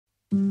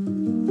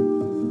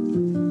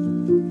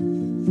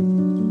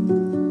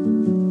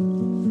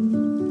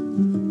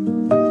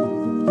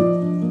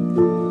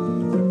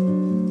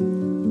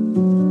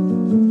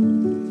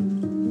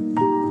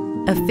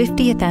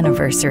50th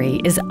anniversary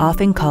is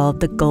often called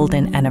the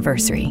golden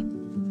anniversary,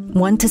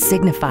 one to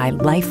signify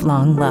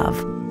lifelong love.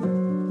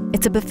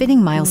 It's a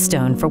befitting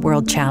milestone for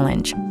World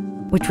Challenge,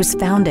 which was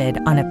founded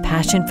on a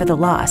passion for the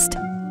lost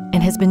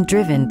and has been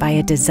driven by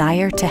a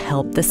desire to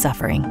help the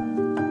suffering.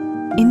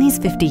 In these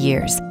 50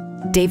 years,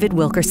 David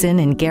Wilkerson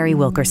and Gary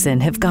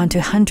Wilkerson have gone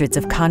to hundreds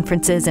of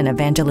conferences and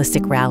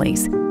evangelistic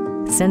rallies,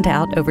 sent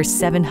out over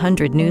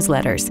 700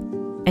 newsletters,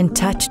 and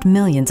touched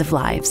millions of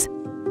lives.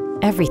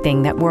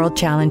 Everything that World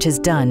Challenge has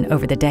done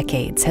over the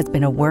decades has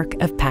been a work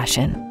of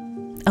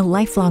passion, a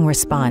lifelong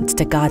response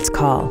to God's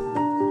call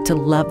to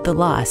love the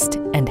lost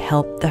and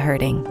help the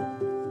hurting.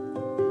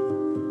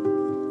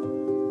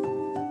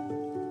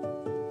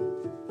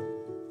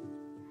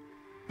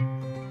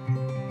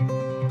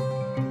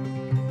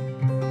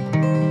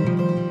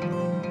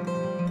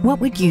 What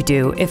would you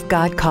do if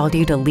God called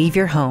you to leave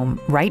your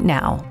home right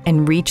now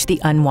and reach the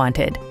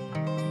unwanted?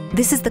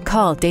 This is the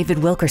call David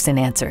Wilkerson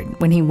answered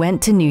when he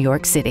went to New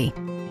York City.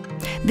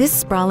 This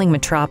sprawling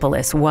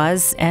metropolis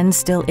was, and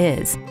still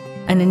is,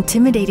 an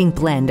intimidating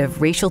blend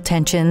of racial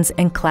tensions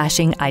and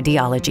clashing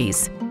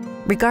ideologies.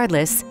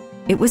 Regardless,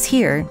 it was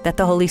here that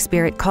the Holy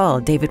Spirit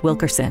called David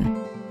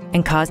Wilkerson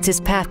and caused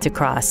his path to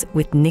cross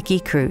with Nicky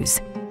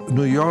Cruz.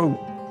 New York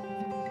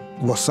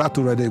was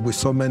saturated with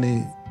so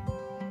many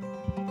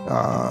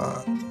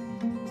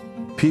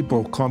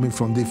people coming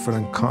from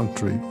different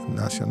country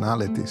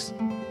nationalities.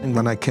 And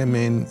when I came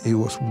in, it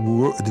was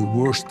the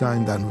worst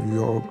time that New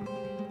York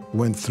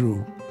went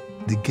through,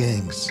 the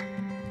gangs.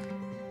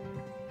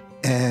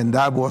 And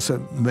that was a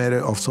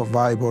matter of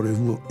survival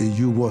if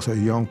you was a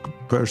young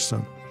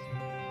person.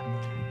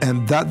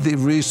 And that's the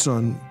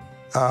reason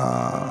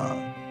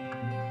I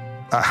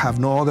have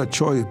no other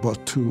choice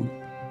but to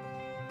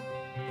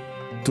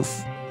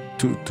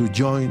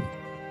join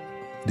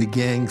the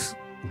gangs,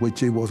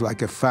 which it was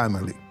like a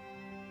family.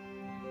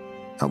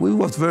 And we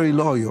was very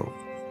loyal.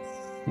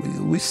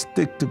 We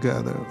stick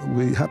together.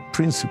 We have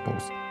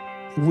principles.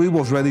 We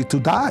was ready to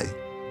die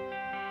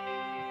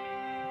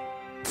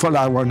for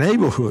our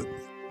neighborhood,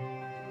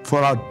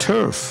 for our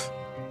turf.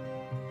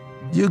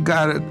 You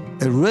got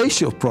a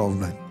racial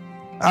problem.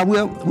 And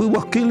we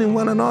were killing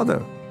one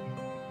another.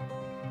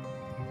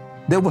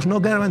 There was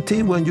no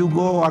guarantee when you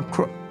go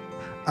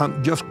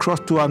just cross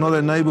to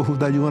another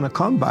neighborhood that you're gonna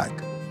come back.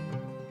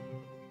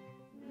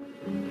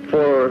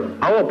 For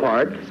our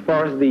part, as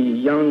far as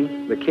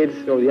the kids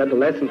or the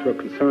adolescents were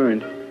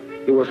concerned,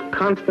 it was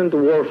constant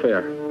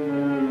warfare.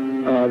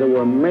 There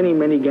were many,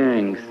 many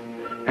gangs.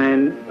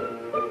 And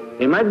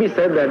it might be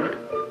said that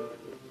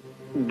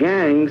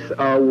gangs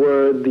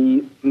were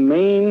the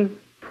main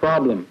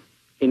problem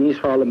in East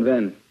Harlem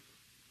then.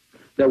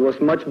 There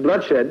was much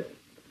bloodshed.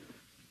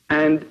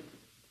 And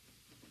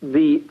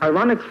the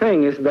ironic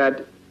thing is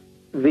that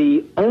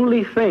the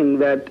only thing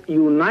that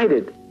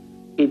united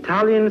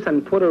Italians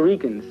and Puerto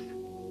Ricans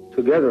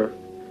together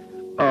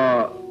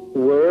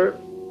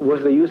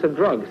was the use of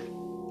drugs.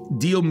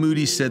 D.L.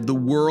 Moody said, "The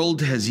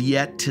world has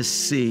yet to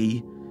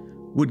see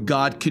what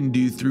God can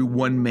do through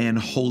one man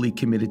wholly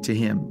committed to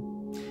him."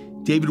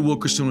 David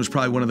Wilkerson was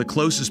probably one of the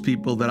closest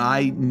people that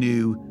I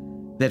knew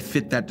that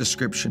fit that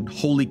description,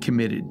 wholly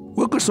committed.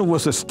 Wilkerson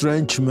was a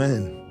strange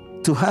man.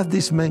 To have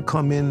this man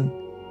come in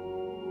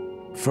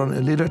from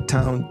a little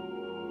town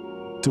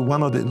to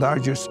one of the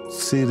largest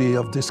cities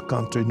of this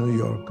country, New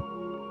York,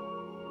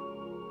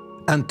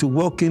 and to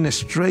walk in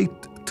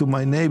straight to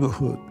my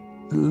neighborhood.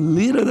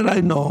 Little did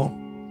I know,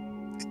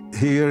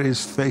 here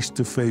is face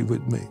to face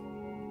with me.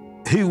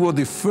 He was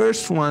the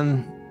first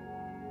one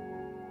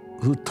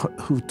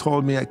who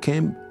told me, I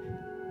came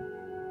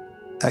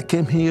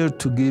here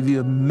to give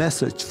you a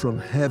message from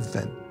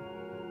heaven.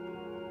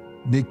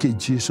 Nicky,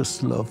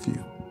 Jesus loves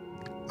you.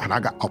 And I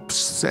got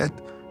upset,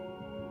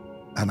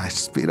 and I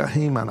spit at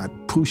him, and I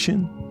pushed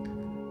him.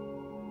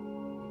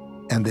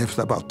 And there's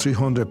about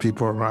 300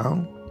 people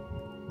around.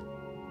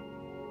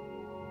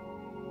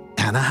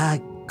 And I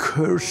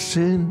cursed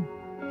him.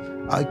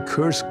 I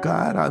cursed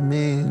God. I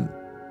mean,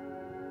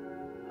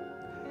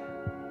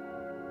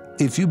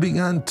 if you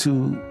began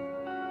to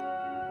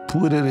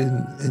put it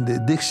in the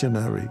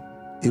dictionary,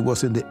 it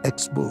was in the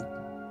X book,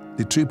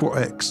 the triple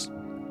X.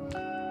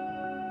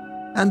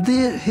 And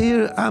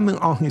here I'm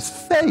on his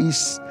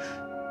face.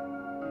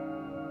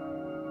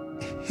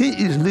 He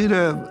is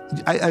little,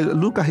 I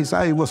look at his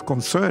eye, he was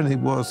concerned. He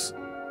was,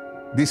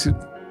 this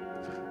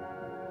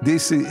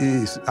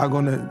is, I'm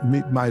gonna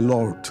meet my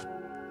Lord.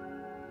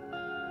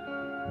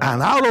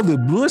 And out of the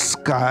blue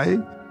sky,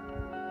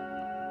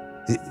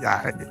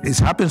 it's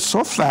happened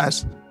so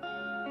fast,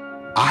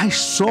 I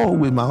saw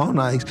with my own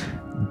eyes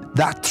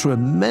that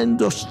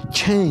tremendous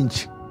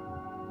change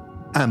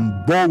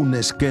and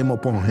boldness came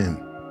upon him.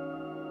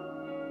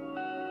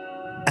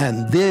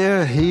 And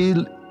there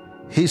he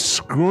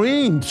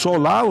screamed so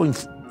loud,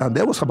 and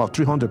there was about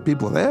 300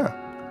 people there.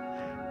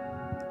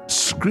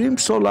 Screamed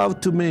so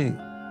loud to me,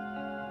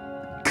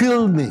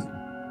 "Kill me."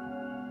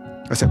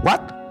 I said,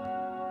 "What?"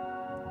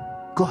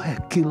 "Go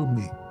ahead, kill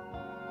me.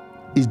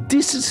 If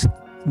this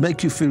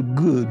make you feel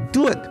good,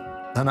 do it."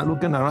 And I'm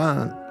looking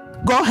around,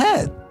 Go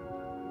ahead.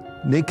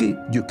 Nikki,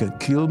 you can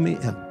kill me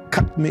and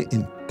cut me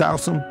in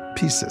 1,000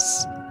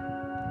 pieces.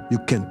 You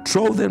can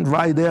throw them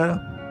right there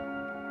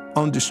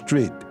on the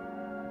street.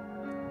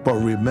 But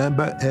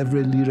remember,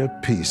 every little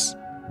piece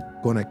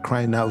gonna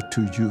cry out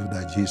to you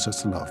that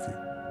Jesus loves you.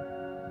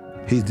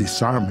 He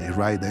disarmed me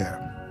right there.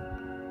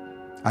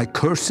 I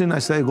cursed him, I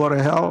said, go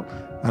to hell,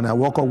 and I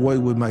walk away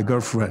with my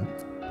girlfriend.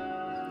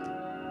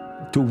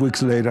 2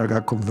 weeks later, I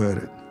got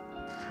converted.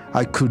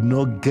 I could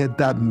not get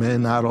that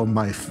man out of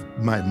my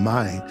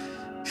mind.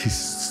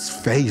 His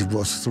face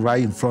was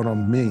right in front of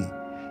me.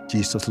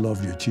 Jesus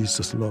love you,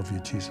 Jesus love you,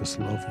 Jesus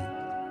love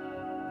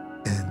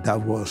you. And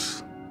that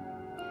was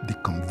the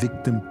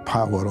convicting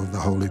power of the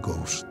Holy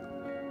Ghost.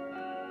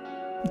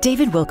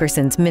 David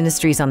Wilkerson's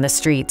ministries on the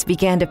streets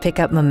began to pick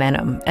up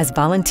momentum as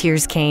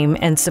volunteers came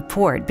and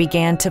support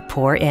began to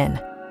pour in.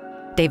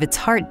 David's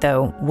heart,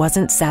 though,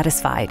 wasn't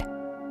satisfied.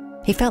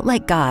 He felt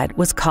like God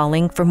was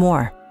calling for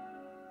more.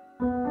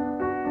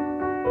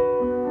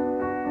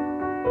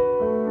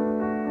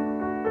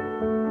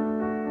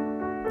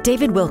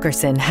 David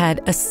Wilkerson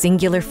had a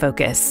singular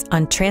focus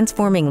on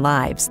transforming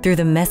lives through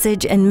the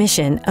message and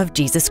mission of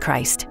Jesus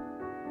Christ.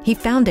 He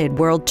founded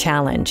World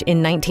Challenge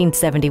in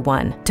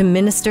 1971 to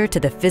minister to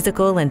the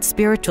physical and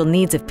spiritual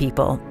needs of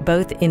people,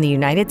 both in the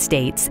United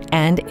States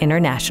and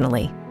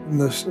internationally. In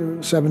the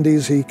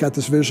 70s, he got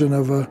this vision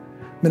of a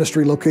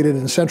ministry located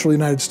in the central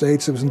United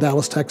States. It was in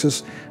Dallas,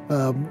 Texas,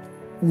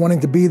 wanting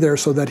to be there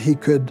so that he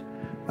could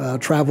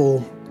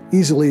travel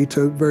easily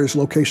to various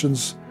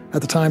locations. At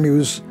the time, he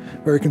was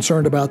very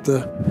concerned about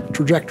the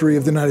trajectory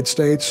of the United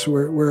States,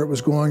 where it was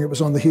going. It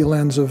was on the heel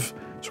ends of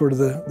sort of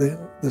the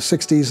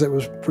 60s that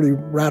was pretty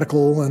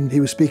radical, and he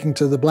was speaking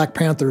to the Black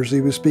Panthers,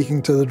 he was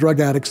speaking to the drug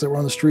addicts that were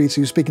on the streets,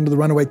 he was speaking to the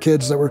runaway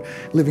kids that were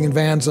living in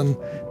vans in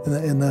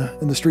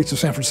the streets of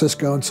San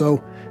Francisco, and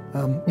so,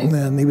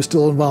 and he was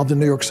still involved in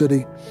New York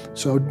City.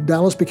 So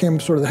Dallas became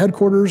sort of the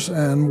headquarters,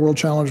 and World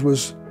Challenge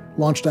was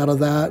launched out of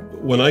that.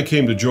 When I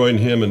came to join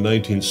him in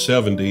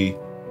 1970,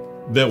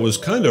 that was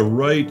kind of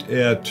right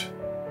at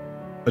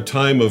a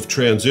time of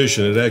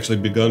transition. It had actually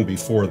begun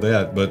before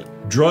that, but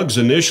drugs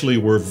initially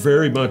were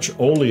very much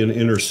only an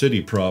inner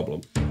city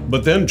problem.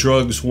 But then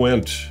drugs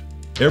went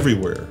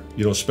everywhere,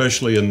 you know,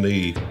 especially in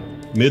the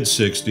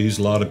mid-60s.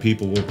 A lot of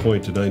people will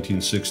point to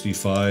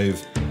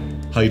 1965,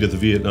 height of the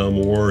Vietnam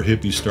War,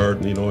 hippie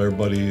start, you know,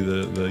 everybody,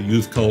 the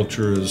youth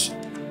culture is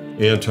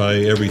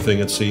anti-everything,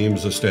 it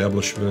seems,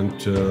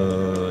 establishment,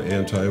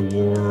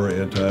 anti-war,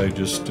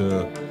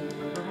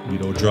 you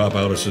know, drop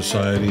out of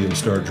society and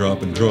start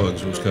dropping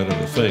drugs was kind of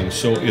the thing.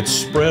 So it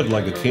spread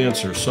like a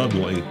cancer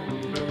suddenly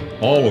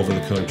all over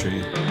the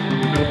country.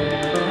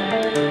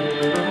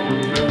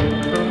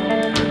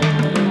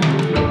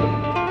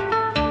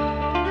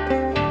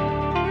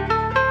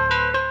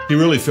 He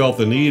really felt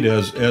the need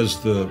as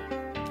the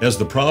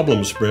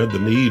problem spread, the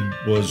need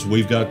was,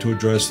 we've got to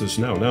address this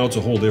now. Now it's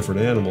a whole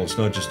different animal. It's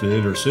not just an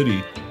inner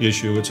city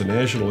issue, it's a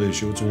national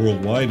issue, it's a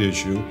worldwide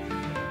issue.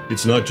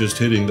 It's not just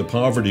hitting the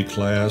poverty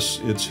class,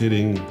 it's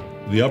hitting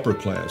the upper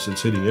class,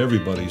 it's hitting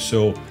everybody.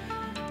 So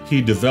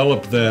he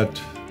developed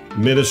that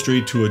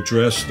ministry to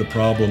address the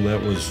problem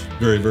that was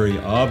very, very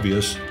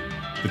obvious,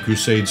 the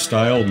crusade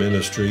style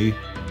ministry.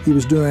 He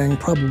was doing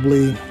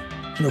probably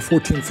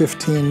 14,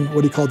 15,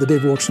 what he called the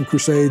David Wilkerson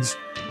Crusades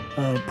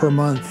per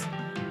month.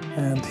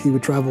 And he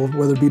would travel,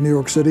 whether it be New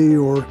York City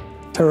or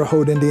Terre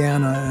Haute,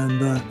 Indiana.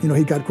 And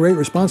he got great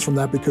response from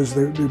that because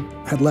they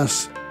had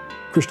less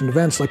Christian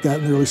events like that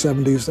in the early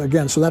 70s.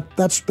 Again, so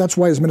that's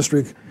why his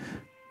ministry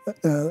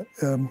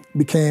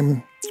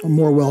became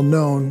more well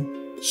known.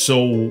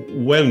 So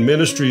when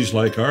ministries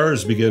like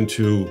ours begin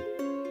to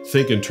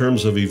think in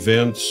terms of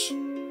events,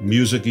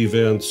 music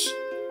events,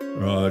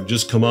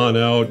 just come on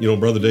out.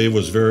 Brother Dave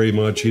was very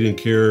much, he didn't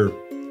care.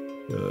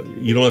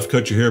 You don't have to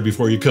cut your hair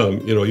before you come.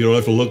 You don't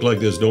have to look like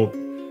this.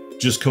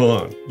 Just come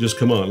on.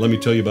 Let me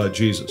tell you about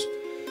Jesus.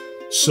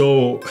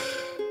 So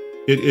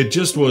it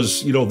just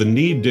was, the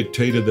need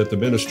dictated that the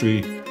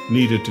ministry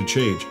needed to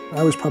change.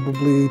 I was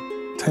probably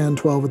 10,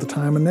 12 at the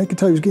time, and I could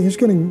tell he was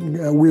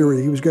getting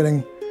weary. He was getting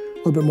a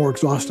little bit more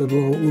exhausted, a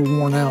little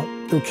worn out.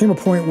 There came a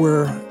point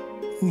where,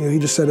 he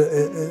just said,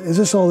 is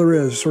this all there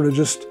is? Sort of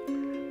just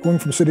going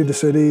from city to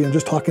city and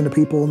just talking to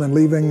people and then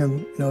leaving,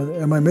 and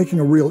am I making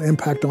a real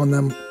impact on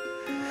them?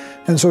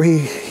 And so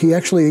he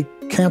actually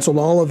canceled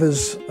all of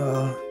his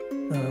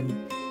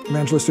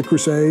evangelistic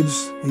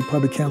crusades. He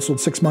probably canceled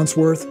 6 months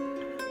worth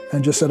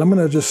and just said, I'm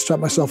going to just shut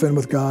myself in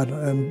with God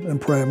and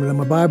pray. I'm going to have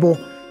my Bible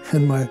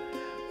and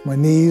my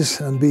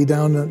knees and be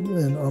down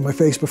on my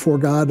face before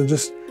God and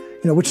just,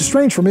 which is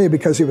strange for me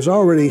because he was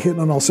already hitting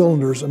on all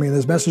cylinders. I mean,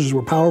 his messages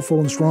were powerful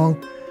and strong.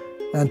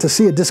 And to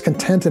see a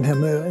discontent in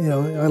him,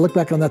 I look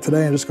back on that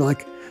today and just go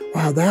like,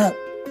 wow, that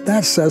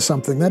says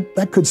something.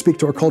 That could speak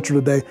to our culture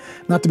today.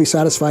 Not to be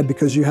satisfied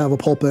because you have a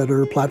pulpit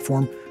or a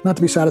platform, not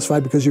to be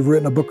satisfied because you've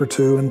written a book or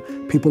two and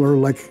people are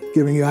like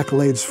giving you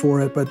accolades for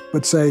it,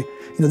 but say,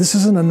 this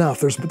isn't enough.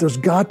 There's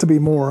got to be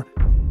more.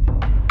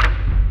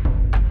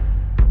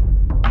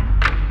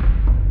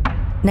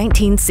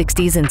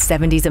 1960s and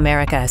 70s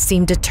America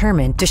seemed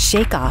determined to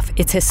shake off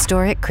its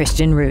historic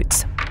Christian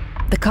roots.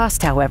 The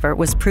cost, however,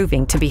 was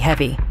proving to be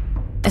heavy,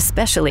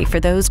 especially for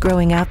those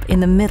growing up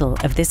in the middle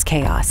of this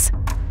chaos.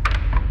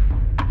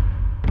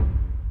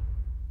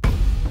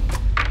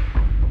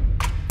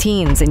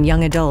 Teens and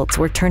young adults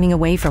were turning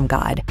away from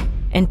God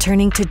and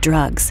turning to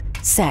drugs,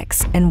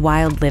 sex, and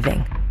wild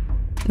living.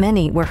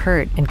 Many were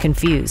hurt and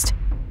confused.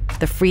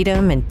 The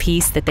freedom and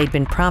peace that they'd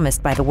been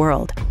promised by the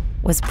world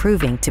was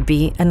proving to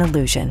be an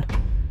illusion.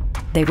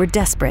 They were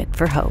desperate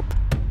for hope.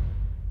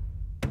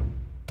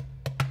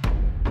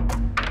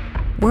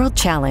 World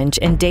Challenge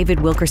and David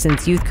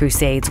Wilkerson's youth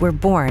crusades were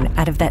born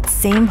out of that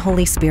same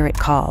Holy Spirit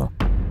call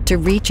to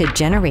reach a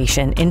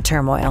generation in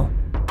turmoil.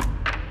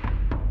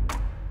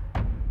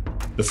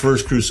 The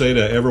first crusade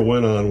I ever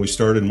went on, we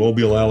started in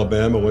Mobile,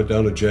 Alabama, went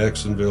down to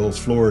Jacksonville,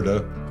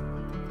 Florida,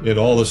 and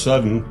all of a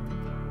sudden,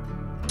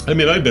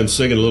 I'd been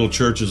singing in little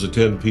churches of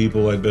 10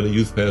 people. I'd been a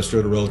youth pastor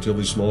at a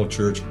relatively small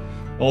church.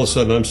 All of a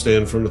sudden, I'm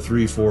standing in front of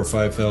 3,000,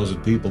 4,000,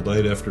 5,000 people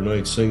night after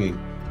night singing.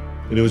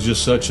 And it was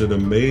just such an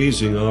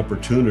amazing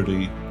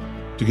opportunity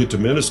to get to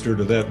minister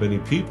to that many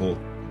people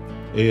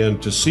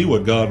and to see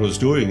what God was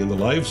doing in the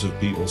lives of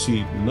people.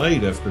 See,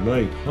 night after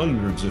night,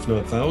 hundreds, if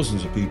not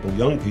thousands of people,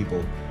 young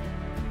people,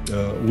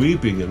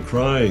 weeping and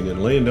crying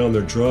and laying down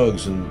their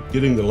drugs and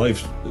getting their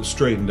life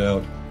straightened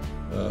out.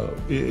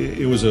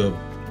 It was a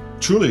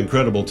truly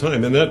incredible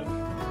time, and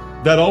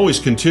that always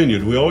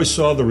continued. We always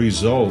saw the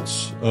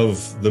results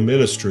of the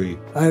ministry.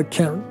 I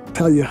can't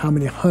tell you how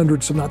many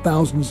hundreds, if not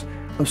thousands,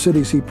 of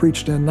cities he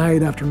preached in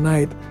night after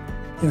night.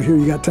 Here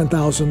you got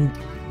 10,000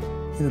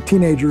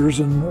 teenagers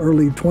and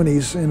early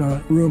 20s in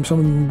a room, some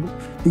of them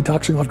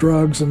detoxing off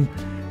drugs, and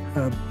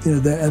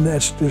and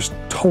that's just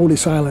totally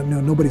silent.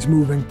 Nobody's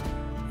moving,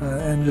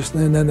 and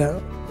then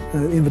that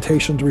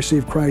invitation to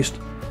receive Christ,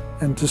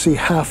 and to see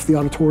half the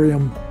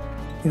auditorium,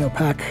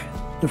 pack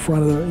the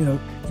front of the, you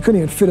couldn't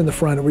even fit in the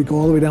front. We'd go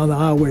all the way down the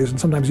aisleways, and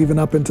sometimes even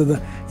up into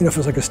the, if it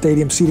was like a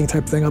stadium seating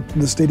type thing, up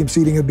in the stadium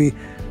seating, it'd be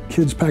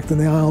kids packed in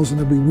the aisles, and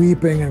they'd be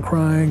weeping and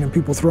crying, and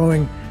people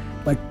throwing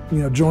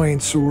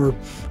joints or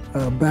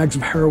bags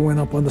of heroin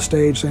up on the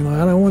stage, saying,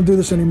 I don't want to do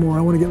this anymore.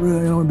 I want to get rid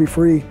of it. I want to be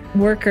free.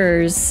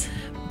 Workers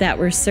that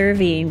were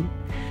serving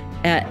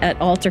at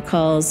altar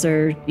calls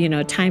or,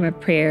 time of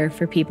prayer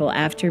for people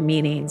after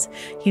meetings,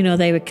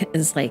 they would,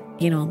 it's like,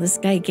 this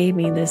guy gave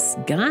me this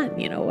gun,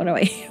 what do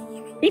I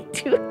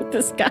do with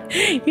this guy,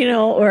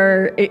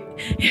 or it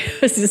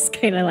was just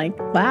kind of like,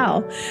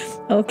 wow,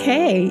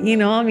 okay,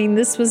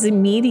 this was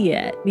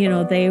immediate.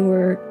 They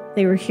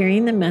were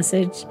hearing the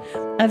message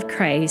of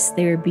Christ.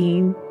 They were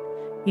being,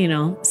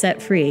 set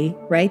free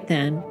right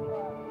then,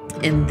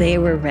 and they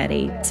were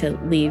ready to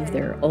leave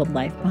their old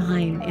life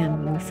behind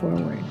and move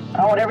forward.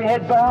 I want every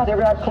head bowed,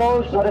 every eye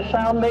closed, not a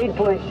sound made,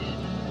 please.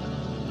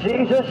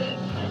 Jesus,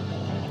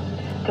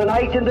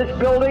 tonight in this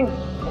building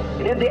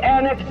and in the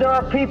annex, there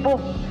are people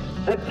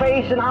that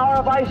face an hour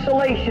of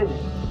isolation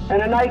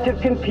and a night of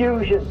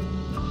confusion.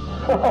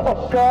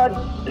 Oh, God,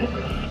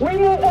 we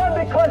move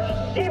on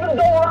because even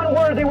though we're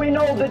unworthy, we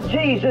know that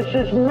Jesus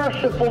is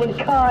merciful and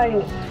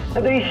kind,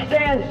 and that he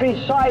stands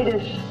beside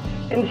us.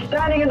 And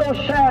standing in those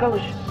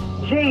shadows,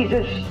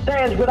 Jesus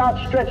stands with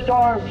outstretched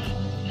arms,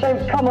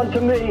 saying, come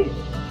unto me.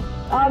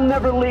 I'll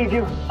never leave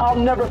you. I'll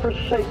never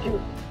forsake you.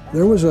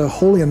 There was a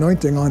holy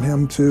anointing on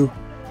him to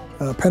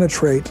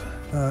penetrate.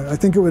 I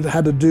think it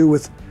had to do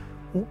with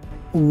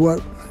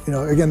what,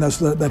 again, that's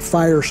that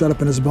fire shut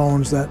up in his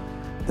bones,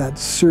 that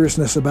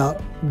seriousness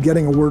about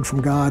getting a word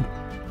from God.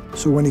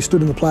 So when he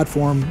stood in the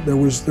platform, there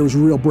was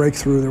real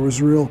breakthrough. There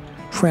was real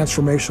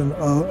transformation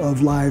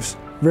of lives.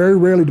 Very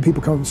rarely do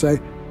people come and say,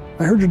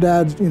 I heard your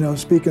dad,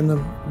 speak in the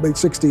late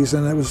 60s,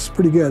 and it was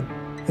pretty good.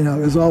 It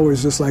was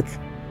always just like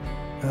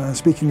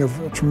speaking of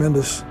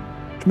tremendous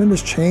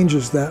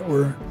changes that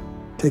were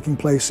taking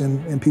place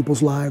in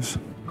people's lives.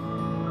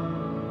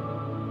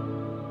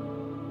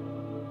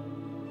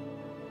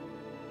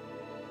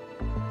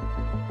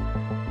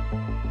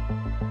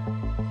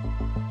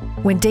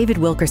 When David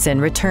Wilkerson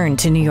returned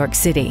to New York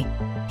City,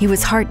 he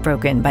was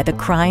heartbroken by the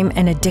crime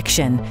and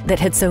addiction that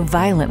had so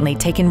violently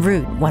taken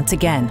root once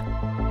again.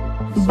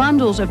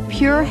 Bundles of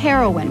pure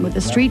heroin with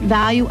a street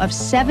value of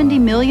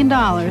 $70 million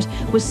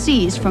was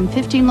seized from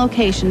 15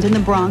 locations in the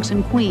Bronx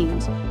and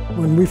Queens.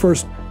 When we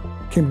first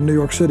came to New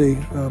York City,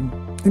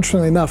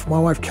 interestingly enough, my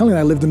wife Kelly and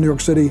I lived in New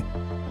York City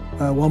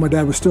while my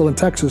dad was still in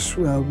Texas,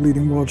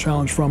 leading World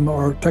Challenge from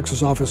our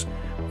Texas office.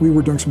 We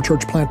were doing some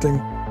church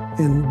planting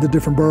in the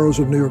different boroughs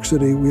of New York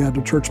City. We had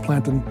a church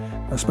plant in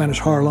Spanish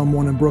Harlem,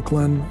 one in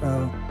Brooklyn,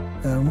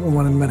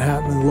 one in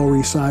Manhattan and the Lower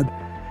East Side.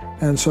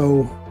 And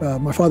so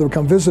my father would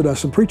come visit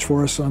us and preach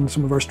for us on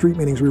some of our street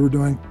meetings we were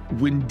doing.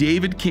 When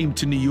David came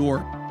to New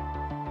York,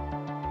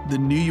 the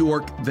New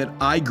York that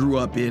I grew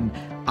up in,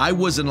 I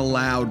wasn't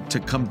allowed to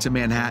come to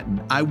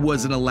Manhattan. I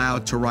wasn't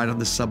allowed to ride on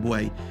the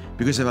subway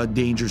because of how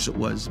dangerous it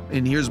was.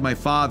 And here's my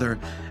father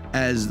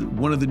as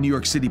one of the New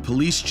York City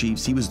police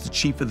chiefs. He was the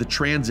chief of the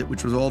transit,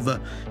 which was all the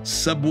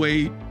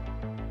subway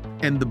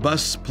and the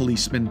bus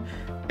policemen.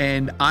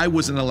 And I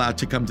wasn't allowed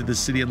to come to the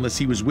city unless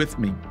he was with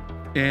me.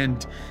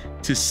 And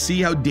to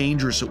see how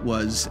dangerous it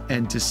was,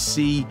 and to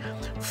see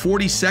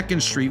 42nd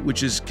Street,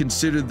 which is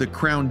considered the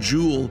crown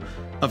jewel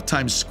of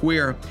Times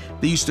Square,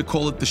 they used to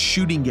call it the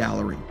shooting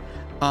gallery.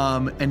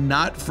 And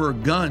not for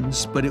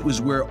guns, but it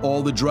was where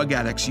all the drug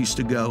addicts used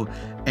to go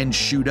and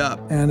shoot up.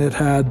 And it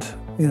had,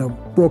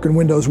 broken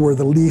windows were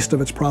the least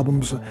of its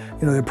problems.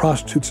 They had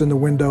prostitutes in the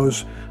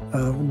windows,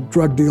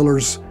 drug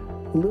dealers,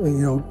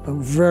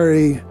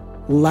 very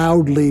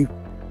loudly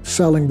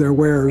selling their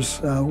wares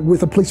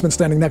with a policeman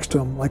standing next to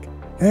them, like,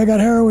 hey, I got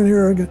heroin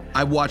here.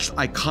 I watched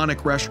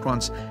iconic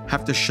restaurants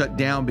have to shut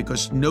down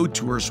because no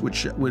tourists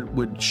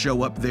would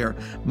show up there.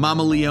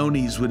 Mama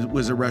Leone's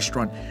was a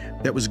restaurant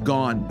that was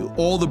gone.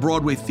 All the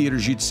Broadway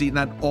theaters you'd see,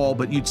 not all,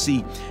 but you'd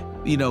see,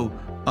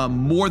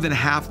 more than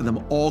half of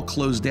them all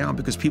closed down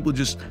because people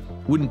just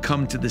wouldn't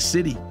come to the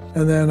city.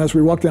 And then as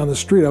we walked down the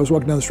street, I was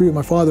walking down the street with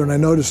my father, and I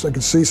noticed I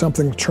could see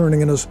something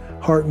churning in his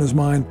heart and his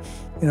mind.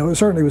 It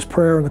certainly was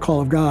prayer and the call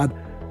of God,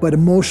 but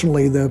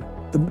emotionally, the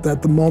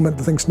moment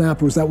the thing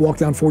snapped was that walk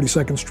down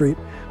 42nd Street,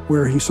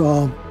 where he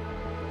saw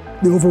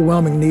the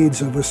overwhelming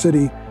needs of a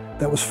city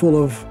that was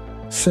full of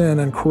sin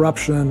and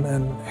corruption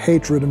and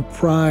hatred and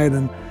pride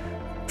and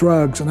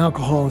drugs and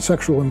alcohol and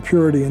sexual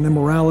impurity and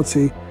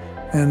immorality,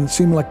 and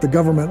seemed like the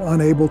government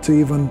unable to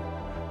even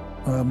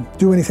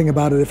do anything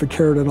about it if it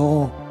cared at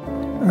all.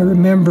 I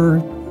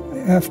remember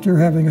after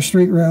having a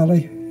street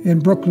rally in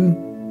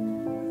Brooklyn,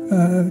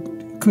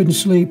 couldn't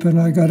sleep,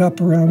 and I got up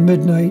around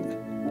midnight.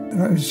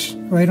 I was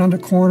right on the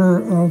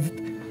corner of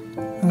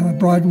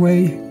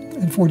Broadway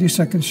and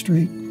 42nd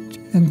Street,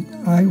 and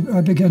I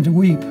began to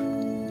weep.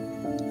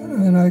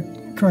 And I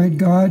cried,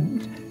 God,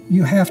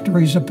 you have to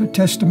raise up a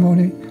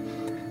testimony,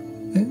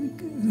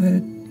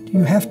 that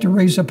you have to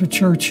raise up a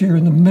church here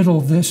in the middle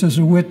of this as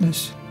a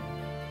witness.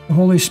 The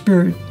Holy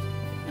Spirit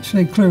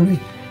said clearly,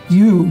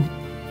 you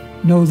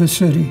know the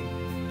city.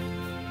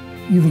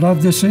 You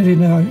love the city,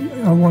 now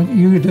I want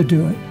you to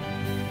do it.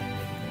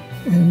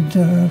 And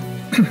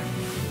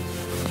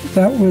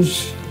that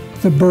was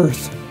the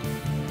birth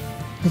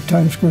of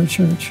Times Square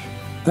Church.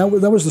 That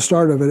was the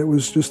start of it. It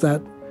was just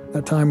that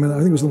time, and I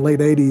think it was in the late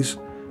 80s,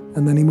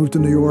 and then he moved to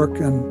New York,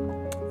 and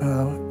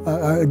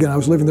I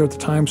was living there at the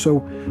time, so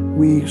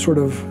we sort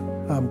of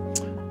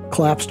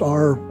collapsed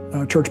our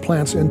church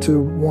plants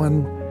into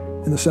one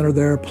in the center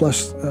there,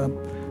 plus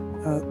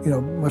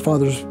my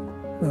father's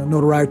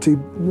notoriety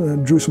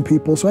drew some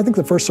people. So I think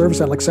the first service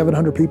had like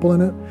 700 people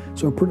in it,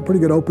 so pretty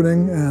good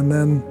opening, and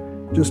then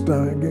just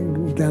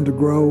began to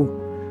grow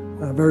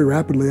very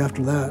rapidly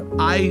after that.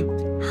 I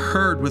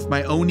heard with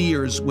my own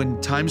ears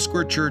when Times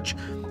Square Church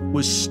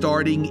was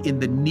starting in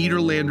the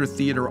Niederlander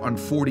Theater on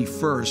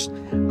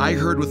 41st. I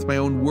heard with my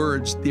own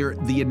words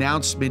the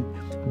announcement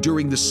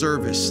during the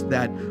service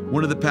that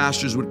one of the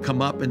pastors would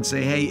come up and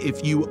say, hey,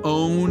 if you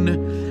own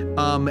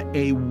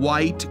a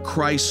white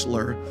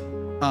Chrysler,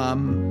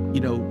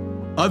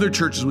 other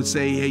churches would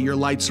say, hey, your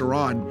lights are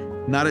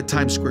on, not at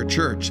Times Square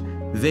Church.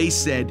 They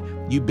said,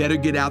 you better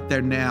get out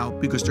there now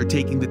because they're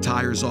taking the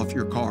tires off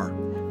your car.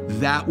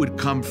 That would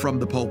come from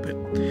the pulpit.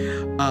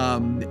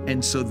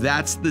 And so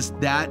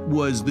that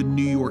was the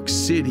New York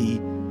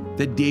City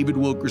that David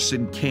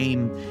Wilkerson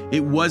came.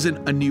 It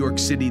wasn't a New York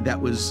City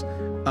that was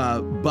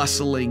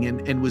bustling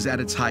and was at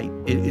its height.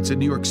 It's a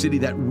New York City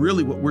that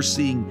really what we're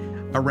seeing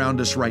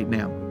around us right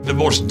now. The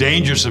most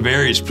dangerous of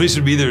areas, police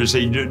would be there to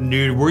say,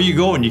 where are you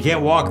going? You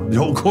can't walk,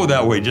 don't go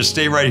that way, just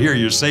stay right here,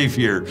 you're safe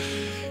here.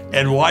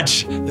 And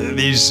watch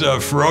these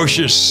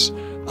ferocious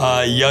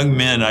young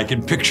men, I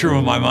can picture them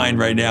in my mind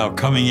right now,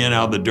 coming in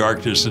out of the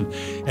darkness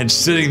and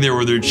sitting there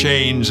with their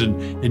chains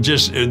and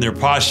just in their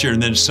posture,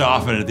 and then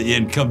soften at the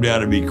end, come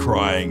down and be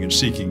crying and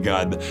seeking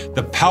God.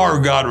 The power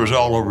of God was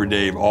all over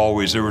Dave,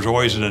 always. There was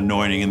always an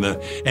anointing,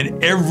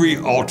 and every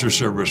altar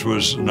service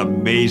was an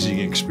amazing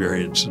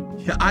experience.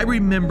 Yeah, I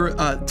remember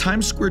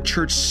Times Square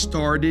Church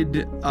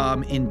started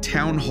in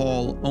Town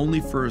Hall only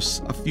for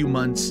a few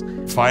months.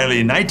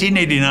 Finally, in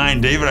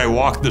 1989, Dave and I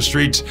walked the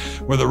streets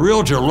with a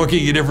realtor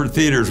looking at different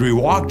theaters. We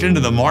walked into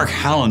the Mark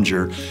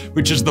Hallinger,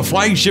 which is the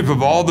flagship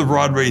of all the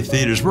Broadway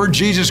theaters, where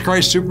Jesus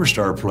Christ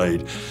Superstar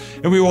played.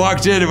 And we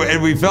walked in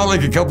and we felt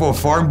like a couple of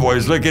farm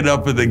boys looking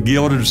up at the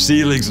gilded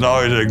ceilings and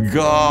always like,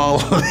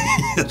 golly,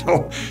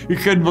 we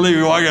couldn't believe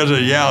it. We walked out and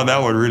said, yeah,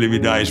 that would really be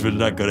nice, but it's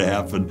not going to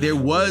happen. There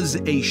was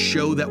a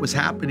show that was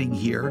happening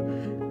here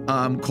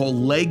called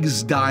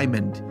Legs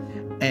Diamond,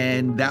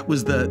 and that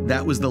was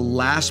the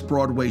last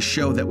Broadway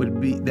show that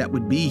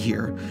would be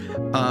here.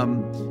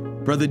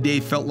 Brother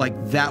Dave felt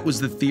like that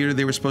was the theater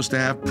they were supposed to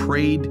have,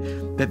 prayed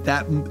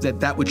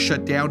that would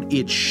shut down.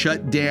 It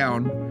shut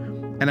down.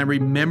 And I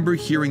remember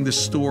hearing the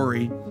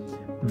story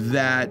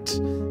that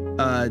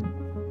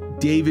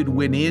David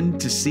went in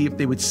to see if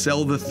they would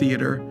sell the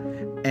theater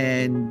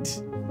and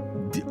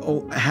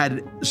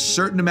had a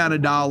certain amount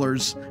of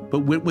dollars, but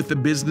went with the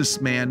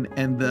businessman,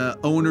 and the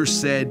owner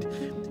said,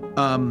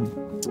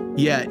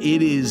 Yeah,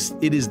 it is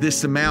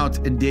this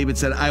amount. And David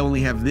said, I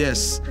only have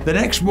this. The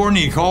next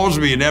morning he calls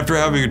me, and after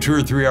having a 2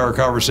 or 3 hour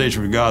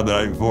conversation with God the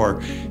night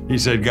before, he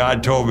said,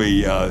 God told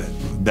me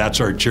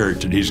that's our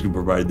church and he's going to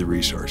provide the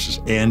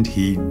resources. And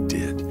he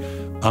did.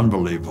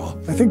 Unbelievable.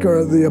 I think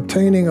the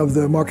obtaining of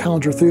the Mark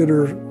Hallinger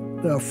Theater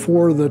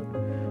for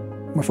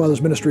my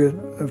father's ministry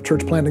of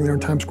church planting there in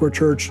Times Square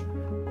Church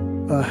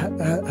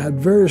had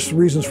various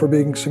reasons for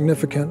being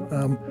significant.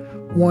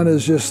 One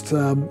is just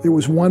it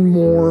was one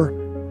more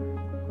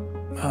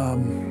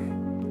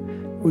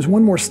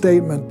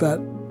statement that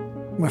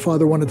my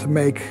father wanted to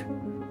make,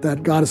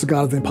 that God is the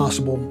God of the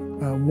impossible.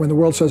 When the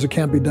world says it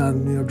can't be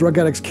done, drug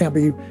addicts can't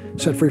be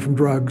set free from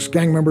drugs,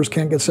 gang members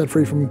can't get set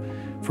free from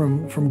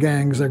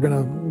gangs. They're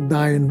going to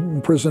die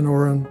in prison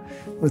or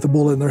with a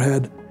bullet in their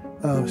head.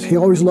 He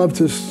always loved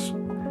to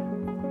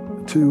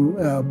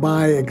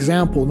by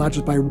example, not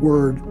just by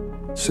word,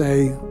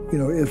 say,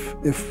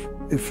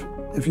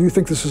 if you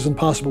think this is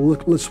impossible,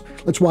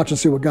 let's watch and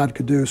see what God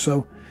could do.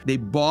 So they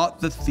bought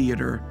the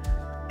theater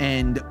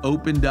and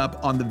opened up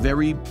on the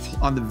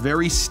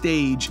very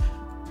stage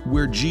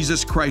where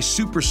Jesus Christ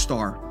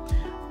Superstar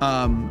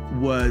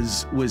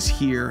was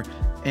here,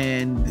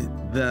 and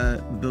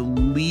the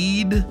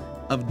lead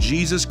of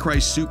Jesus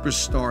Christ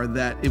Superstar,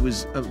 that it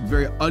was a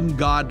very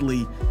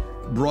ungodly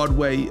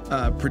Broadway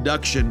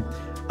production.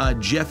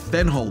 Jeff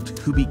Fenholt,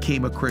 who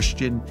became a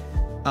Christian,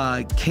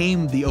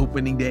 came the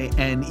opening day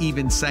and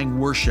even sang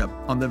worship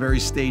on the very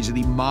stage that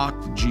he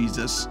mocked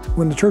Jesus.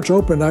 When the church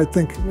opened, I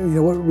think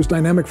what was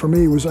dynamic for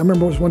me was I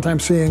remember one time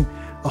seeing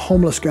a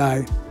homeless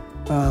guy,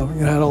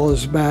 had all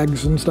his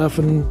bags and stuff,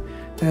 and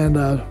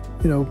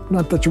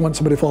not that you want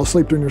somebody to fall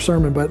asleep during your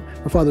sermon, but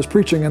my father's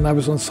preaching and I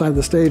was on the side of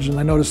the stage and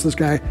I noticed this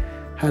guy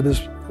had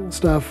his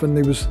stuff and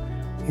he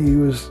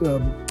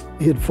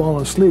had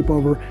fallen asleep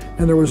over,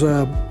 and there was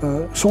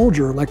a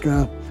soldier, like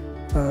a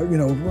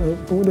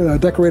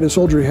decorated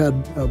soldier. He had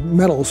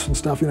medals and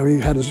stuff. He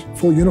had his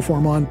full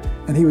uniform on,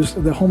 and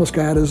the homeless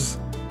guy had his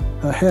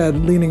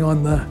head leaning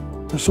on the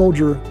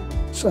soldier's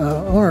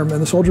arm, and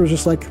the soldier was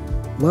just like,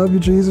 "Love you,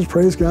 Jesus,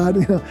 praise God,"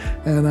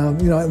 and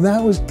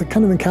that was the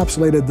kind of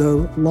encapsulated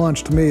the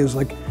launch to me as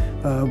like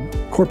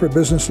corporate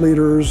business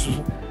leaders,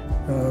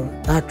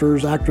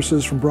 actors,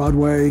 actresses from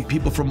Broadway,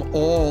 people from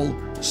all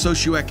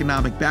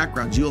socioeconomic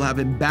backgrounds. You'll have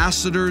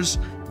ambassadors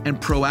and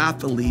pro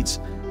athletes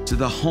to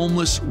the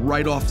homeless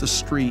right off the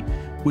street,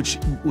 which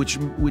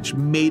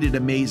made it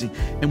amazing.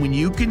 And when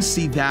you can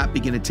see that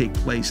begin to take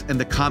place, and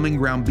the common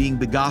ground being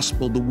the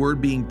gospel, the word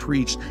being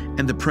preached,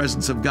 and the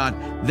presence of God,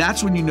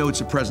 that's when you know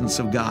it's a presence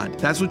of God.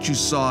 That's what you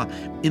saw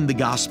in the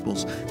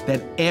Gospels,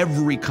 that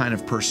every kind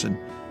of person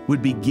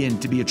would begin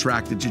to be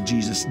attracted to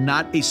Jesus.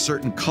 Not a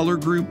certain color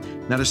group,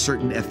 not a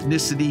certain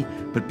ethnicity,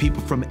 but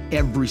people from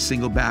every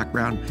single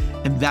background.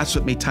 And that's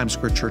what made Times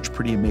Square Church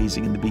pretty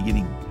amazing in the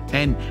beginning,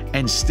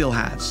 and still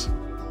has.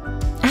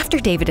 After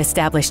David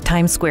established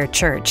Times Square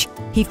Church,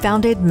 he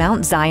founded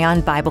Mount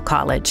Zion Bible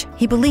College.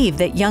 He believed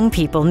that young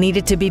people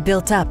needed to be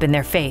built up in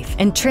their faith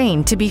and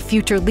trained to be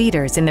future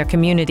leaders in their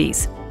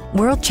communities.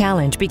 World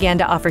Challenge began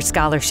to offer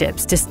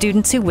scholarships to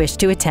students who wished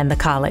to attend the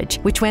college,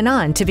 which went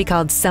on to be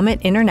called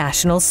Summit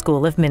International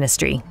School of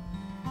Ministry.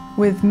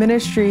 With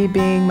ministry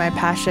being my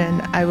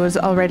passion, I was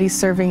already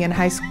serving in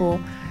high school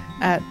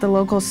at the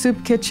local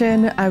soup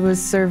kitchen. I was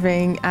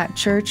serving at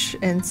church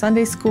in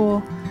Sunday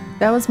school.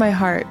 That was my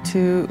heart,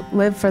 to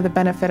live for the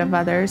benefit of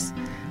others.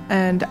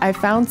 And I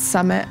found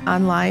Summit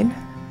online,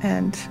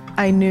 and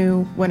I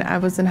knew when I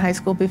was in high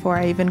school, before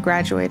I even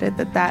graduated,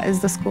 that that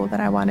is the school that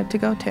I wanted to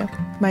go to.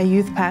 My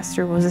youth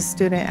pastor was a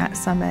student at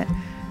Summit,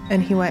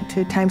 and he went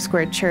to Times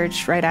Square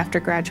Church right after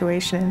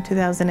graduation in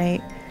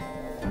 2008.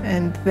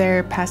 And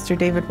there, Pastor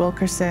David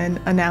Wilkerson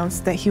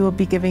announced that he will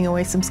be giving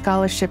away some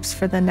scholarships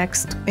for the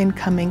next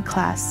incoming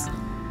class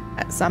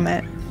at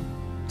Summit.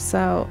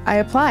 So I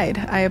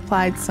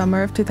applied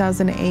summer of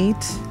 2008,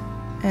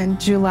 and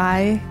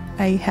July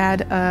I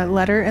had a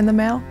letter in the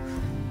mail.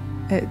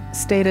 It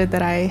stated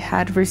that I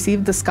had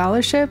received the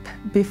scholarship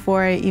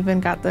before I even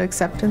got the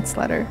acceptance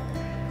letter.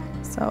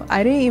 So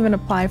I didn't even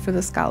apply for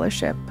the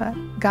scholarship, but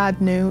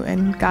God knew,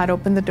 and God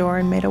opened the door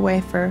and made a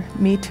way for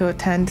me to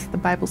attend the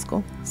Bible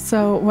school.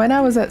 So when I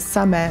was at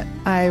Summit,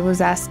 I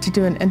was asked to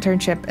do an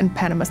internship in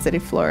Panama City,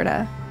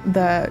 Florida.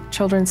 The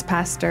children's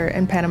pastor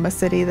in Panama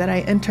City that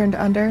I interned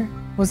under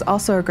was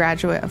also a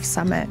graduate of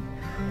Summit.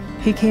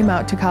 He came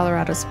out to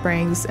Colorado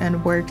Springs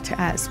and worked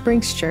at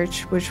Springs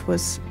Church, which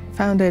was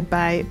founded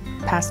by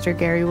Pastor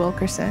Gary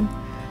Wilkerson.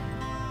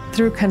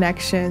 Through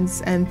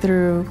connections and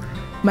through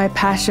my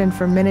passion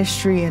for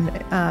ministry and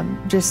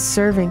just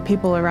serving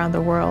people around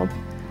the world,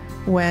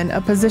 when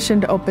a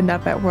position opened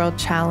up at World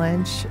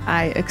Challenge,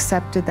 I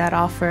accepted that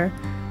offer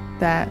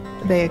that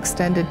they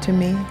extended to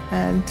me,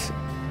 and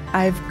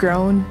I've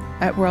grown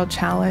at World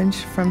Challenge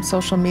from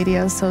social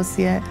media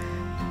associate,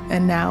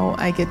 and now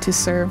I get to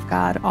serve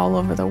God all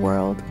over the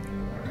world.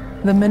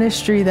 The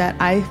ministry that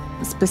I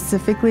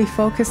specifically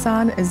focus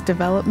on is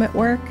development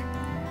work,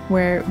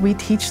 where we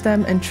teach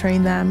them and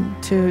train them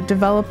to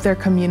develop their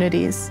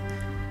communities,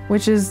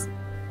 which is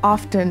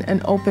often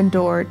an open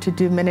door to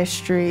do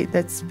ministry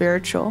that's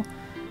spiritual.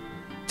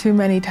 Too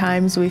many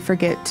times we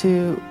forget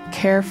to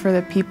care for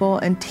the people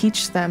and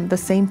teach them the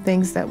same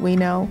things that we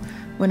know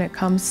when it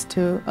comes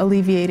to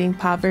alleviating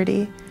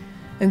poverty.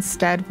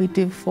 Instead, we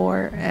do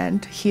for,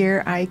 and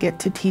here I get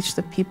to teach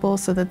the people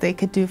so that they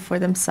could do for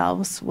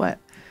themselves what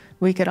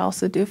we could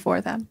also do for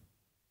them.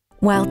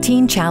 While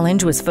Teen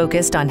Challenge was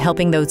focused on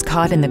helping those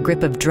caught in the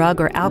grip of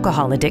drug or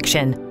alcohol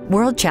addiction,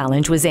 World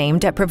Challenge was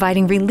aimed at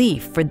providing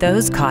relief for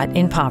those caught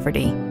in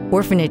poverty.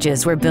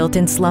 Orphanages were built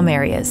in slum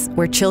areas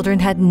where children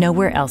had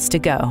nowhere else to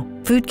go.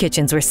 Food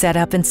kitchens were set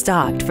up and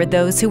stocked for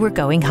those who were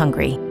going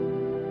hungry.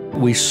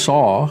 We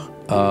saw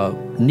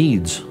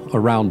needs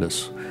around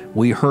us.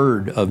 We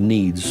heard of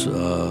needs,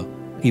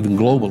 even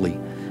globally,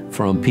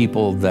 from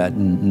people that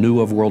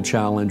knew of World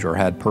Challenge or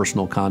had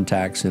personal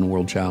contacts in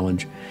World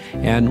Challenge.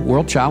 And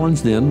World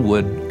Challenge then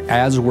would,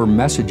 as we're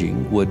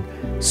messaging, would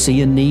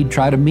see a need,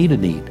 try to meet a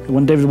need.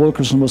 When David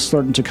Wilkerson was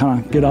starting to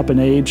kind of get up in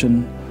age,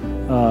 and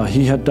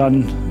he had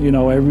done,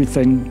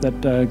 everything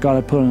that God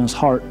had put in his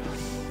heart,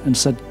 and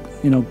said,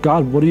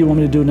 God, what do you want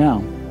me to do now?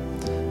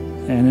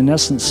 And in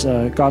essence,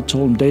 God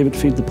told him, David,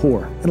 feed the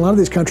poor. In a lot of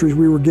these countries,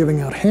 we were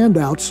giving out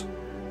handouts,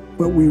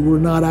 but we were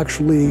not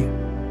actually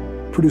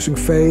producing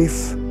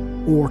faith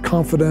or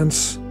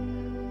confidence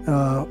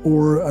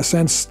or a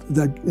sense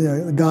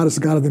that God is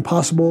the God of the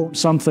impossible.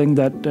 Something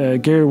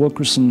that Gary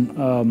Wilkerson,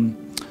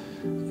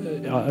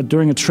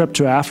 during a trip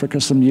to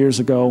Africa some years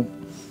ago,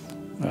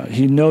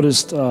 he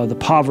noticed the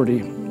poverty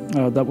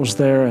that was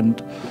there, and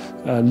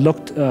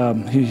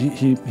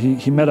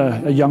he met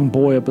a young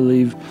boy, I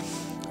believe,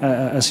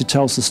 as he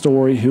tells the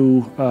story,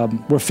 who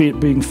were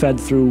being fed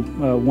through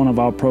one of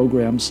our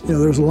programs.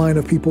 There was a line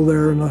of people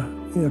there, and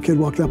a kid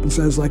walked up and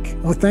says,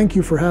 oh, thank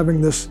you for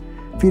having this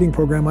feeding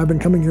program. I've been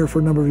coming here for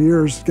a number of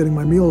years, getting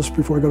my meals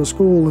before I go to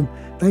school, and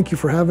thank you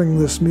for having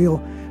this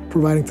meal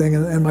providing thing.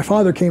 And my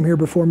father came here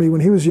before me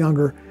when he was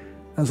younger.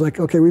 I was like,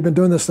 okay, we've been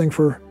doing this thing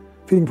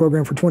feeding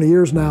program for 20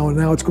 years now, and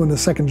now it's going to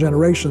the second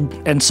generation.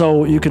 And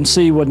so you can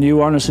see when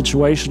you are in a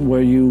situation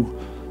where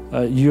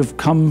you've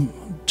come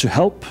to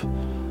help,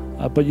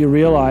 but you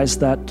realize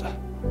that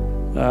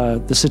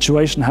the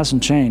situation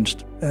hasn't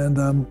changed. And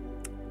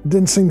it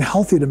didn't seem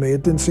healthy to me.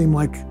 It didn't seem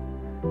like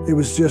it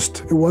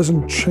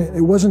wasn't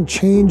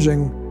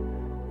changing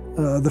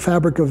the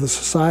fabric of the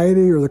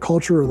society or the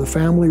culture or the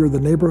family or the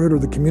neighborhood or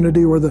the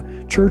community or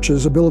the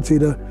church's ability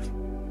to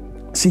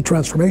see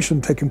transformation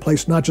taking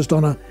place, not just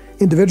on an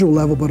individual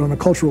level, but on a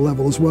cultural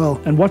level as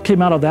well. And what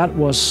came out of that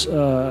was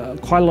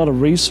quite a lot of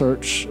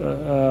research,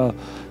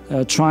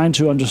 trying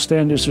to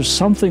understand, is there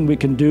something we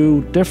can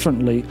do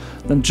differently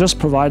than just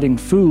providing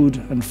food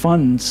and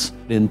funds?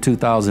 In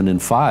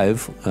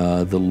 2005,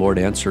 the Lord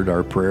answered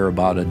our prayer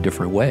about a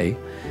different way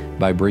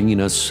by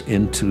bringing us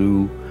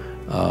into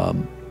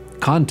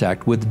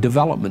contact with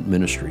development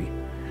ministry.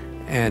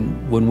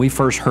 And when we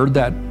first heard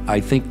that, I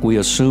think we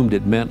assumed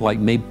it meant like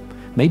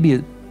maybe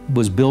it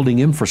was building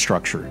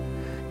infrastructure.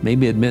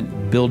 Maybe it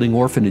meant building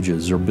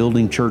orphanages or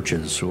building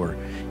churches or,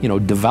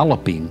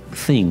 developing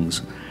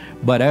things.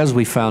 But as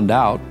we found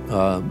out,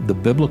 the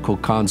biblical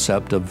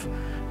concept of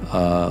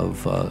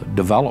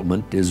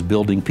development is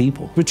building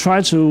people. We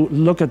try to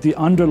look at the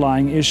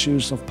underlying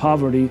issues of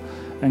poverty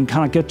and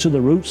kind of get to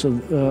the roots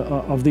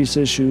of these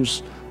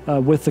issues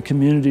with the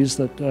communities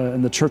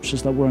and the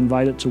churches that we're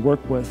invited to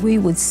work with. We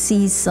would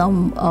see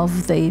some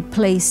of the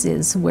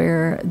places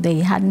where they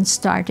hadn't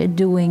started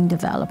doing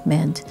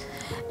development.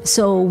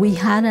 So we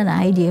had an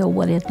idea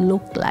what it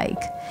looked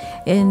like.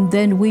 And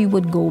then we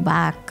would go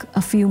back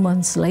a few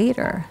months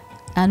later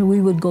and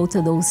we would go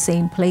to those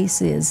same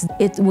places.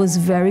 It was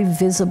very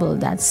visible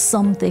that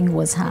something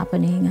was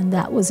happening, and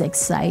that was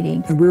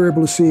exciting. And we were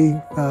able to see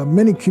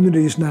many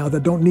communities now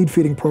that don't need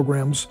feeding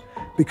programs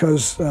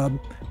because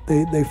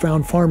they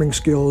found farming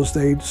skills,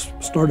 they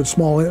started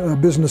small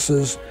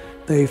businesses,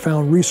 they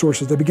found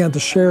resources, they began to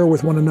share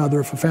with one another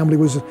if a family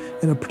was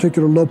in a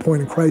particular low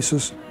point in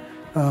crisis.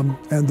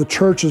 And the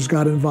churches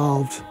got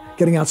involved,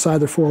 getting outside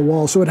their four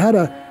walls. So it had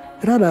a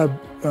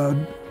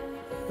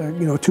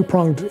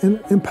two-pronged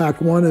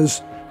impact. One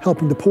is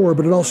helping the poor,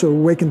 but it also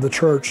awakened the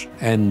church.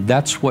 And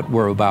that's what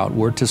we're about.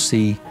 We're to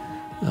see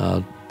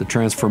the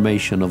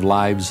transformation of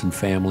lives and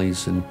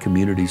families and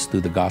communities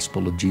through the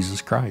gospel of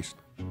Jesus Christ.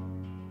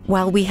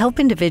 While we help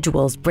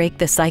individuals break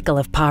the cycle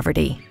of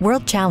poverty,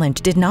 World Challenge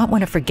did not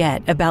want to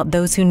forget about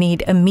those who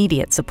need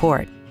immediate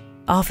support.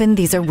 Often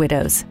these are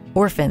widows,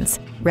 orphans,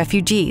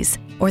 refugees,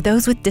 or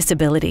those with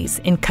disabilities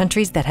in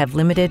countries that have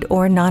limited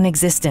or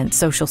non-existent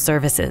social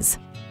services.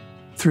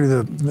 Through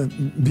the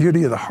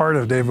beauty of the heart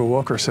of David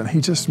Wilkerson,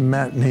 he just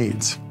met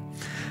needs.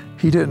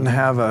 He didn't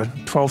have a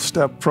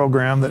 12-step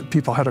program that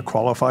people had to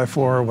qualify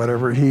for or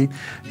whatever. He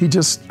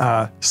just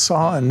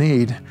saw a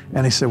need,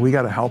 and he said, we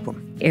got to help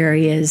them.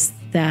 Areas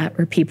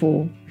where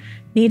people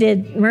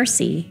needed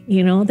mercy,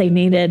 they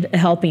needed a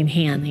helping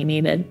hand, they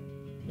needed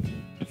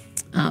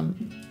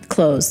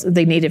clothes,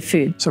 they needed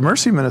food. So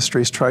Mercy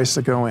Ministries tries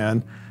to go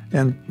in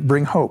and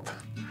bring hope.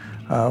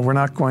 We're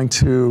not going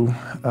to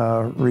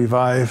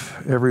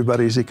revive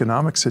everybody's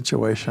economic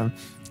situation,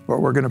 but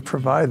we're going to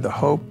provide the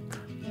hope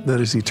that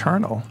is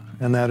eternal,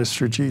 and that is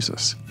through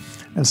Jesus.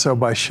 And so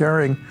by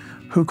sharing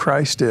who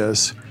Christ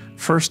is,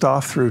 first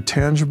off through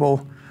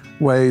tangible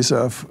ways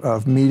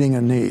of meeting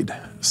a need.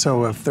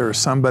 So if there's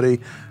somebody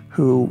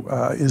who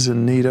is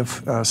in need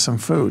of some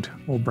food,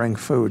 we'll bring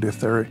food. If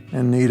they're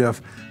in need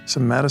of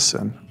some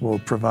medicine, we'll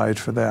provide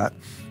for that.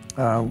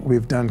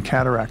 We've done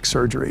cataract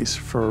surgeries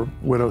for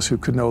widows who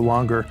could no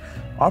longer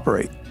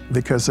operate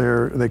because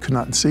they could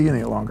not see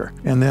any longer.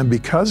 And then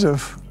because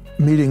of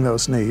meeting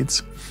those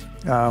needs,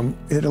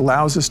 it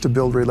allows us to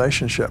build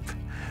relationship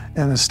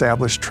and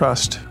establish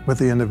trust with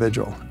the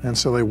individual. And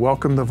so they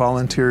welcome the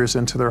volunteers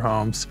into their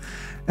homes,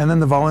 and then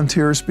the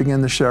volunteers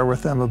begin to share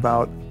with them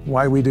about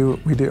why we do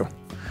what we do.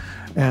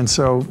 And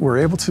so we're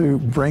able to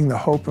bring the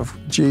hope of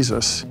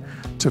Jesus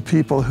to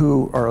people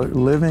who are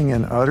living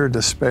in utter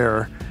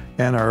despair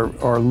and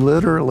are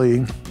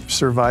literally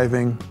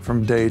surviving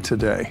from day to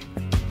day.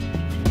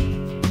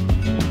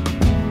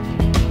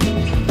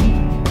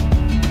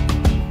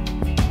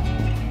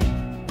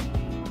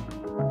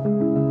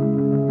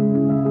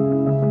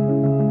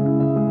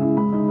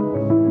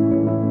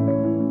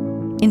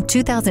 In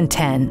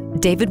 2010,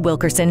 David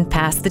Wilkerson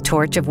passed the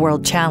torch of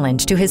World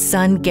Challenge to his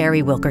son,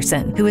 Gary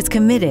Wilkerson, who is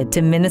committed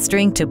to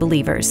ministering to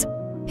believers.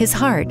 His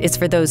heart is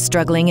for those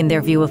struggling in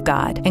their view of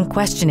God and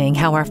questioning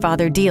how our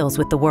Father deals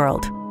with the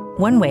world.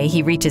 One way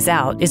he reaches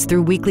out is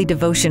through weekly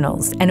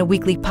devotionals and a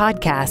weekly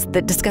podcast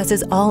that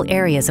discusses all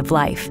areas of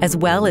life, as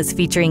well as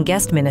featuring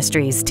guest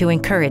ministries to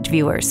encourage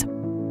viewers.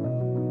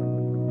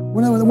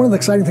 One of the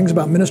exciting things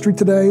about ministry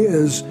today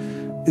is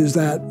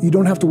that you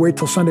don't have to wait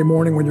till Sunday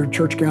morning when your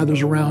church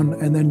gathers around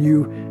and then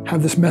you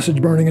have this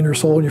message burning in your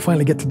soul and you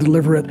finally get to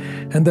deliver it.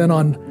 And then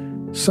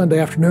on Sunday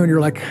afternoon,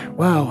 you're like,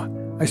 wow,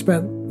 I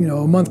spent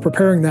a month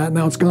preparing that,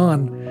 now it's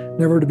gone,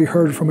 never to be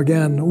heard from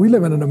again. We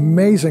live in an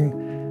amazing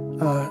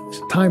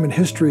time in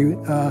history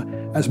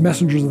as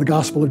messengers of the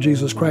gospel of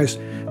Jesus Christ,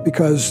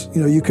 because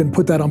you can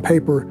put that on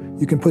paper,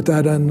 you can put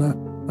that on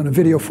a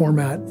video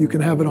format, you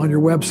can have it on your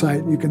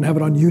website, you can have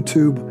it on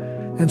YouTube.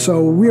 And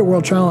so we at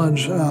World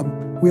Challenge,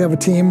 we have a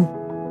team,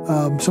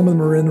 some of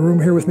them are in the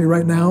room here with me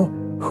right now,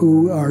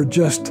 who are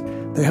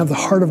they have the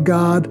heart of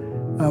God,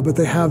 but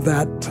they have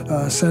that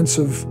sense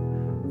of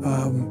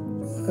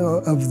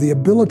the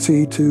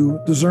ability to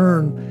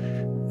discern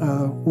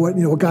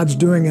what God's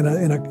doing in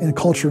a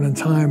culture and in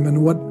time,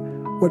 and what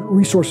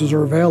resources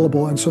are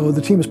available. And so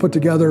the team is put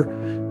together.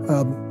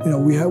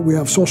 We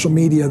have social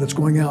media that's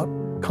going out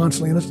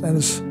constantly,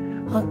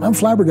 and I'm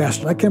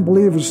flabbergasted. I can't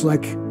believe it's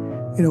like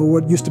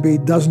what used to be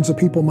dozens of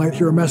people might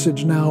hear a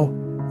message, now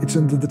it's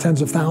into the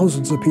tens of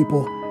thousands of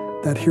people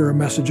that hear a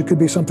message. It could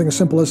be something as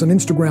simple as an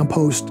Instagram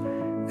post,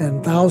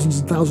 and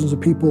thousands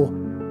of people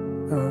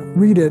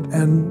read it,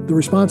 and the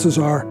responses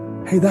are,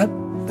 hey, that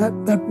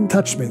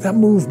touched me, that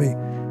moved me,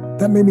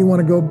 that made me want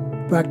to go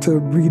back to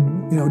read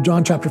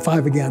John chapter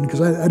 5 again,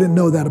 because I didn't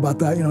know that about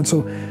that. And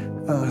so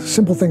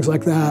simple things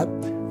like that.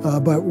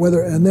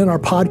 And then our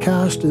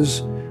podcast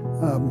is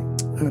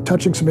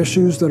touching some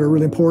issues that are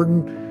really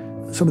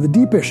important, some of the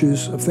deep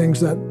issues of things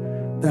that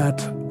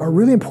are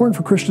really important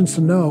for Christians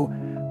to know,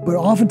 but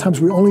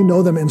oftentimes we only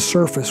know them in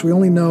surface. We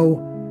only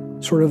know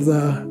sort of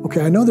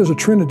I know there's a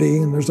Trinity,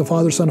 and there's the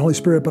Father, Son, Holy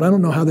Spirit, but I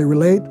don't know how they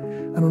relate.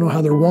 I don't know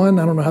how they're one.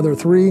 I don't know how they're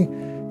three.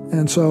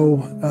 And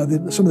so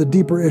some of the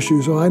deeper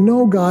issues. So I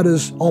know God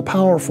is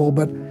all-powerful,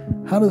 but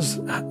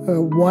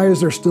why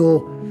is there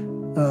still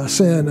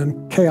sin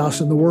and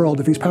chaos in the world?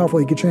 If he's powerful,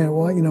 he could change it.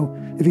 Well,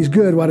 if he's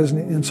good, why doesn't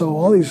he? And so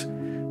all these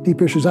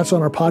deep issues, that's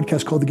on our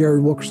podcast called the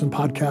Gary Wilkerson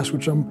Podcast,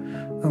 which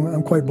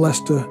I'm quite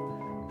blessed to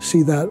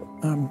see that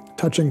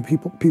touching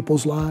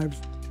people's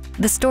lives.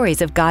 The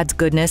stories of God's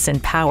goodness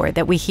and power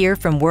that we hear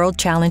from World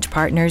Challenge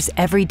partners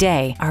every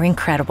day are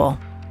incredible.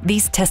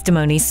 These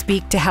testimonies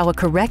speak to how a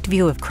correct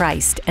view of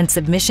Christ and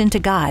submission to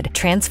God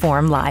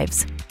transform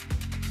lives.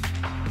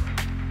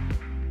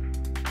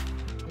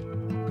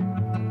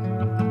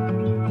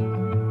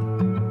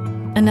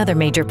 Another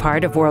major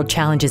part of World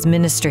Challenge's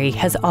ministry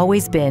has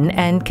always been,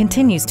 and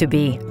continues to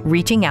be,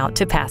 reaching out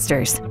to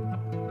pastors.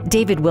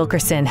 David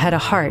Wilkerson had a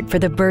heart for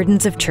the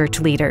burdens of church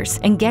leaders,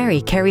 and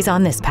Gary carries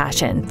on this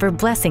passion for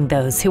blessing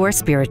those who are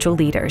spiritual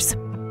leaders.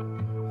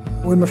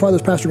 When my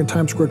father's pastoring in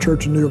Times Square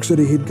Church in New York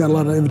City, he'd got a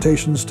lot of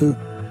invitations to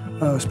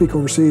speak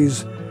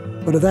overseas.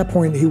 But at that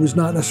point, he was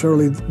not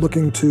necessarily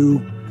looking to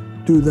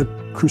do the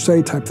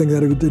crusade type thing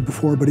that he did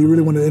before, but he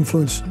really wanted to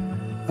influence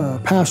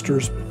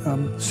pastors.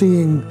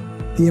 Seeing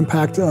the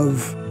impact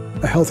of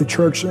a healthy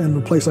church in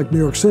a place like New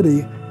York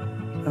City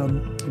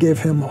gave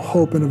him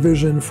hope and a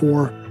vision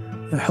for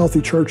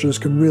healthy churches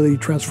can really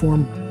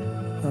transform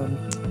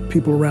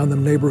people around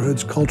them,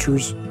 neighborhoods,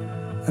 cultures.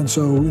 And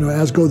so,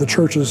 as go the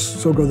churches,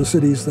 so go the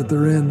cities that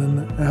they're in.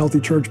 And a healthy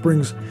church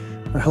brings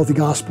a healthy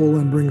gospel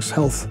and brings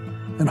health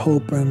and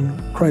hope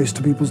and Christ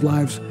to people's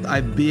lives.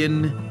 I've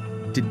been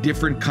to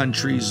different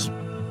countries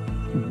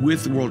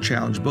with World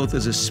Challenge, both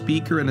as a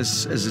speaker and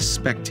as a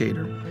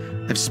spectator.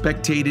 I've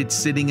spectated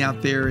sitting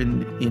out there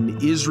in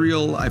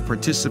Israel. I've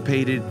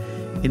participated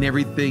in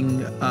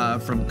everything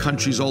from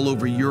countries all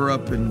over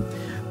Europe and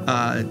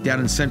down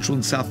in Central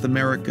and South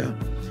America.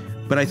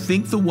 But I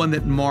think the one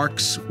that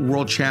marks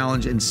World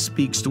Challenge and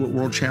speaks to what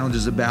World Challenge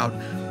is about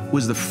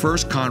was the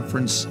first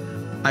conference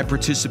I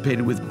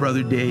participated with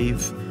Brother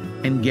Dave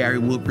and Gary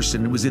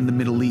Wilkerson. It was in the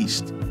Middle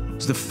East.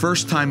 It's the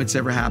first time it's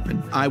ever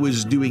happened. I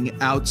was doing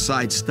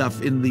outside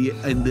stuff in the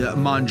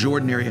Amman,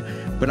 Jordan area,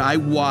 but I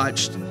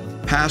watched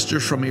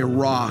pastors from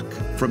Iraq,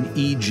 from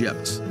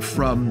Egypt,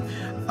 from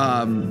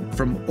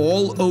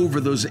all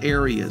over those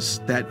areas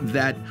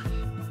that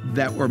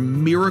were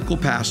miracle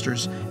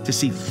pastors, to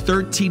see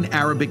 13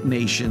 Arabic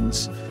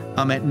nations.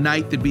 At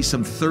night, there'd be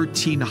some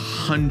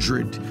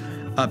 1,300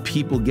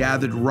 people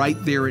gathered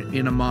right there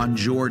in Amman,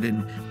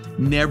 Jordan.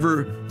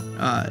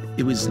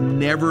 It was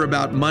never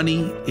about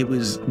money. It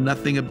was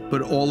nothing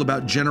but all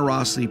about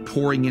generosity,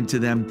 pouring into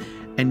them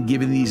and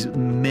giving these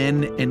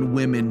men and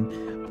women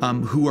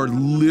who are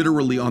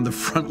literally on the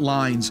front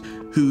lines,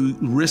 who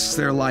risk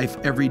their life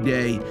every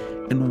day,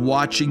 and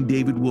watching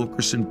David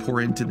Wilkerson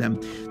pour into them.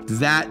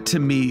 That, to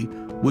me,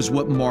 was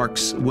what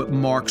marks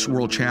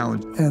World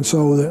Challenge. And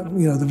so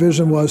the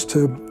vision was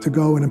to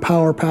go and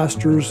empower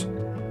pastors,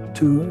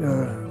 to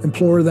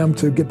implore them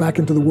to get back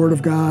into the Word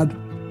of God,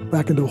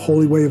 back into a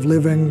holy way of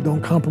living,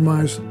 don't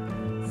compromise.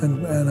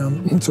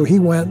 And so he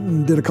went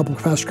and did a couple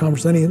of pastor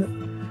conferences. Then he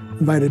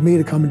invited me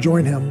to come and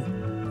join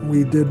him.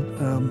 We did,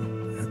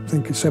 I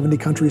think, 70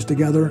 countries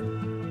together.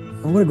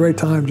 And what a great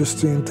time, just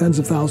seeing tens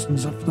of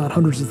thousands, if not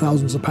hundreds of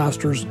thousands of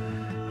pastors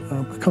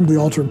come to the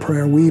altar in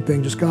prayer,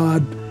 weeping, just,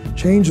 God,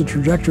 change the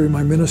trajectory of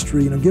my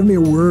ministry. Give me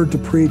a word to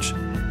preach.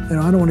 I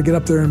don't want to get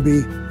up there and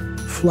be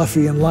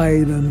fluffy and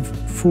light and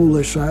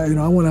foolish. I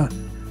want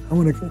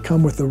to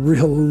come with the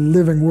real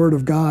living Word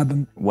of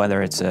God.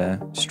 Whether it's a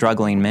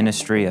struggling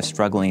ministry, a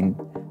struggling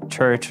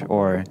church,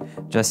 or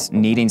just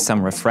needing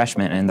some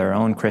refreshment in their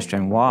own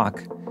Christian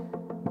walk,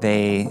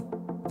 they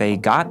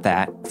got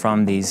that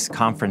from these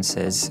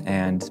conferences,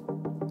 and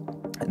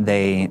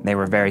they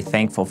were very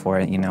thankful for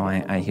it.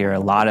 I hear a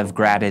lot of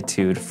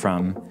gratitude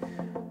from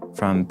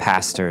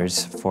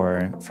pastors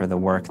for the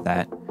work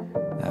that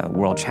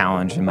World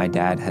Challenge and my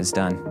dad has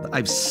done.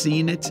 I've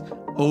seen it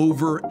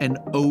over and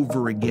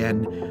over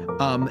again.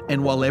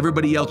 And while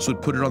everybody else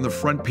would put it on the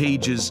front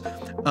pages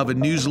of a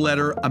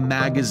newsletter, a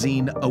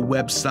magazine, a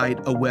website,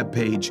 a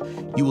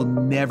webpage, you will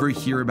never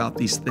hear about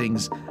these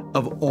things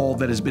of all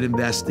that has been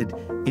invested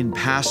in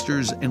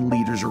pastors and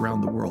leaders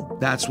around the world.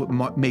 That's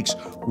what makes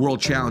World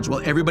Challenge.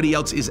 While everybody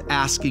else is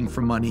asking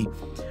for money,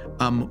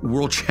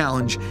 World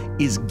Challenge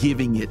is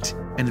giving it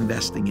and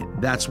investing it.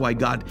 That's why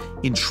God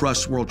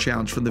entrusts World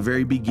Challenge from the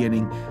very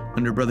beginning,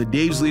 under Brother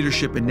Dave's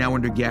leadership and now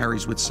under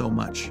Gary's, with so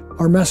much.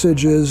 Our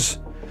message is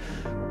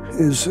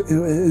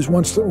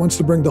wants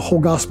to bring the whole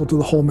gospel to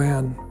the whole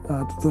man,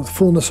 to the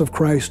fullness of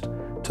Christ,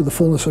 to the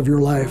fullness of your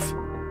life,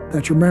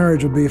 that your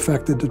marriage would be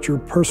affected, that your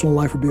personal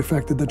life would be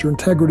affected, that your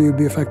integrity would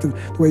be affected,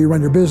 the way you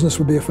run your business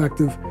would be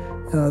effective.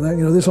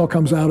 This all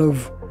comes out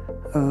of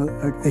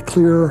a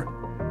clear,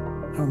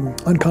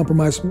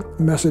 uncompromised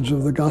message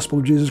of the gospel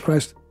of Jesus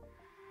Christ.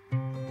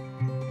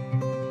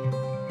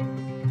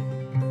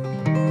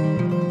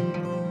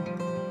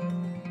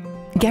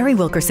 Gary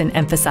Wilkerson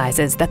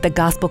emphasizes that the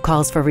gospel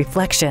calls for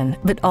reflection,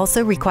 but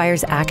also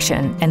requires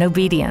action and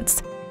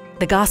obedience.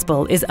 The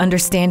gospel is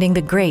understanding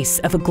the grace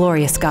of a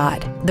glorious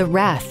God, the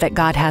wrath that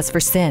God has for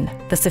sin,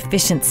 the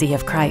sufficiency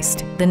of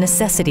Christ, the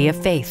necessity of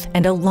faith,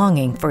 and a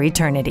longing for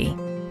eternity.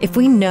 If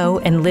we know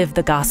and live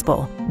the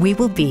gospel, we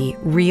will be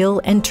real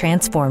and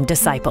transformed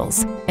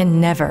disciples, and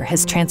never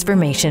has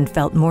transformation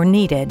felt more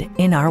needed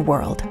in our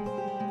world.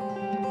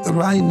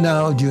 Right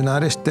now, the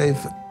United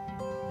States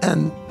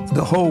and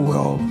the whole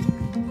world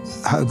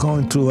are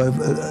going through a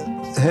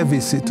heavy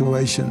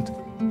situation.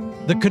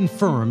 The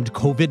confirmed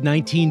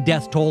COVID-19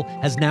 death toll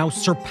has now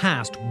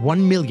surpassed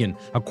 1 million,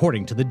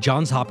 according to the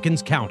Johns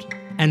Hopkins count.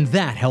 And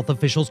that, health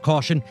officials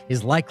caution,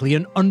 is likely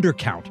an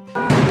undercount.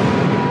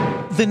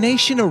 The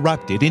nation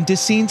erupted into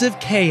scenes of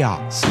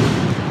chaos,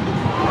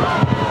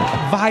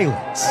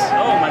 violence,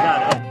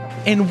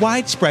 and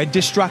widespread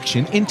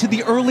destruction into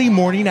the early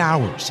morning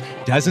hours.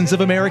 Dozens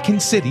of American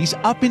cities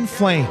up in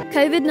flames.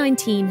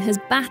 COVID-19 has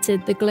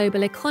battered the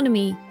global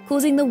economy,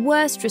 causing the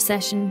worst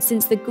recession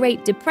since the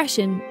Great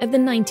Depression of the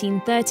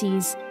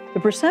 1930s.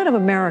 The percent of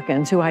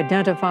Americans who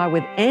identify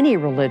with any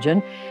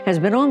religion has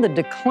been on the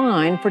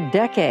decline for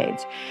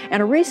decades.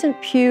 And a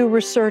recent Pew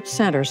Research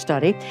Center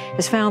study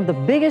has found the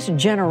biggest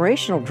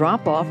generational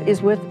drop-off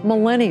is with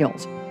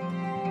millennials.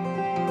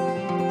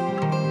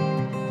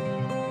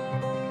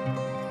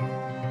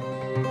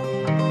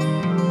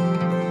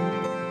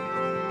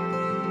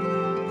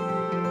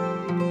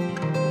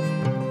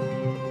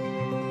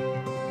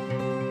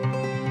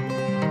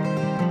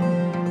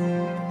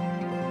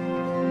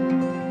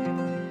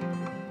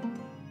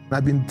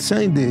 I've been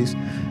saying this,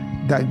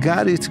 that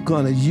God is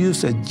going to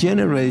use a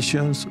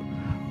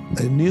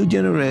new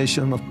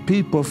generation of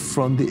people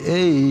from the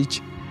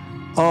age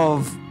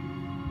of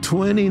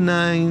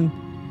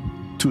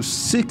 29 to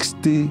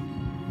 60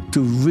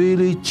 to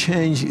really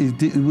change,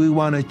 if we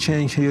want to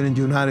change here in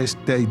the United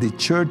States, the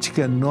church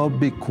cannot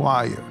be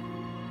quiet.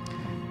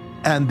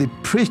 And the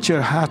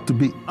preacher has to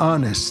be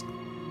honest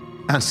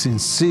and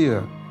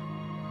sincere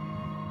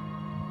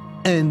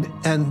and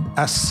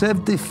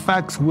accept the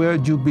facts where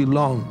you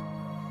belong.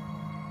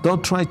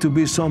 Don't try to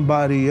be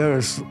somebody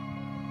else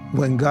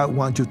when God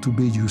wants you to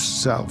be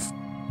yourself.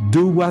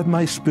 Do what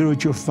my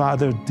spiritual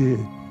father did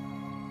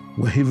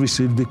when he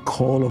received the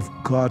call of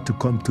God to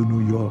come to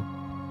New York.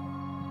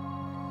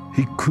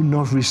 He could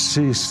not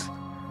resist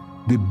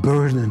the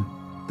burden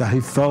that he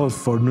felt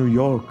for New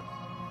York,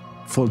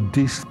 for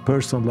this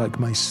person like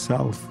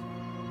myself.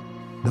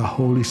 The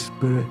Holy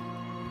Spirit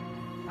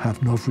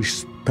have no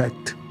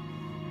respect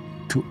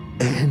to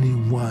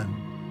anyone.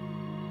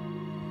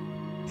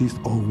 He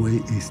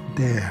always is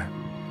there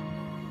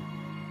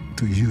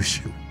to use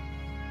you.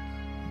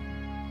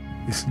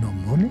 It's no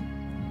money,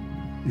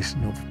 it's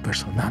no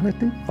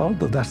personality,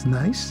 although that's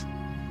nice.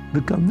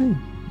 Look at me.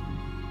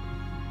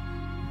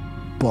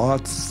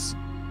 But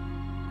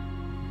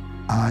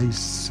I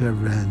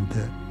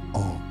surrender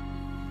all.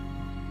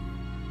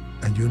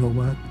 And you know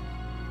what?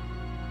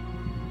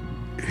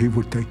 He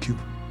will take you.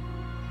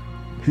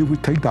 He will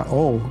take that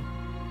all,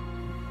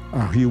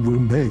 and he will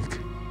make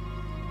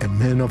a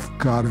man of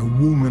God, a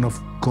woman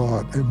of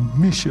God, a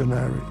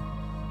missionary.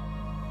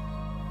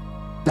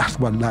 That's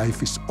what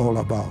life is all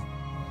about.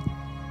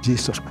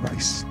 Jesus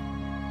Christ.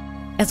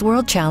 As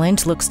World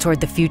Challenge looks toward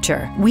the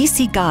future, we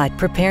see God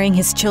preparing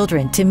his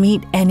children to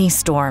meet any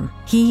storm.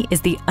 He is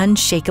the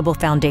unshakable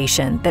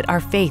foundation that our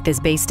faith is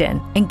based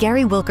in, and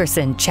Gary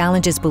Wilkerson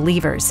challenges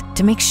believers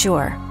to make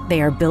sure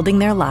they are building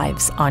their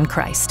lives on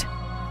Christ.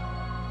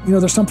 You know,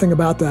 there's something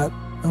about that.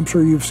 I'm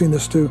sure you've seen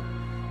this too.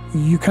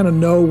 You kind of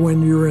know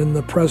when you're in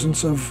the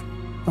presence of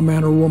a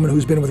man or woman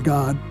who's been with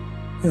God.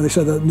 You know, they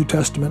said that in the New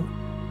Testament,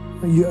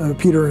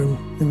 Peter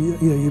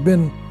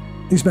and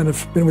these men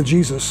have been with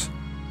Jesus.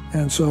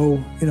 And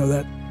so, you know,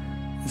 that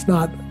it's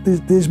not,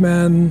 these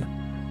men,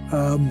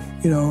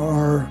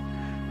 are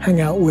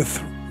hang out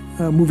with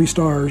movie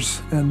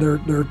stars and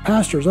they're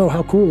pastors. Oh,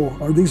 how cool.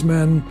 Are these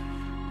men,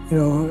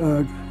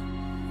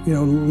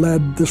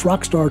 led this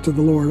rock star to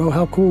the Lord? Oh,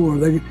 how cool. Are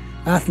they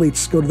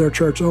athletes go to their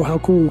church? Oh, how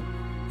cool.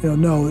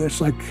 No,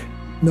 it's like,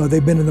 no,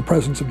 they've been in the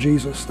presence of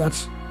Jesus.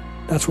 That's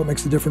what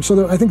makes the difference.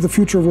 So I think the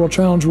future of World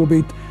Challenge will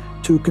be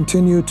to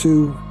continue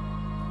to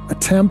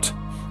attempt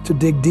to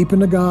dig deep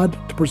into God,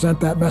 to present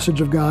that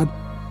message of God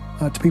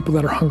to people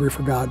that are hungry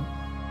for God.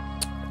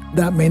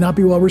 That may not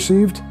be well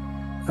received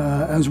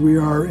as we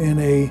are in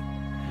a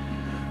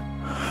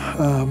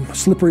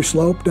slippery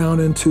slope down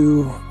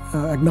into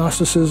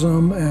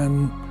agnosticism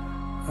and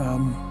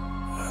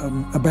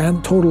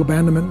total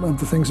abandonment of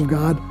the things of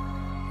God.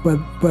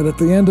 But at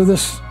the end of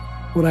this,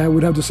 what I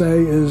would have to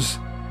say is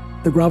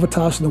the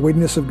gravitas and the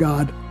weightiness of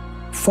God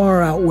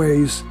far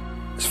outweighs,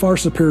 is far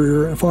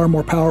superior and far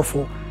more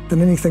powerful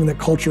than anything that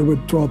culture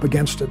would throw up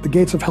against it. The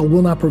gates of hell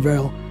will not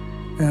prevail,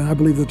 and I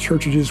believe the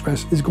Church of Jesus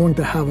Christ is going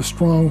to have a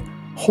strong,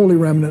 holy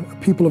remnant, a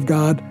people of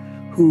God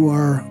who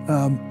are,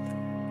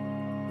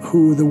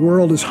 who the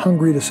world is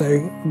hungry to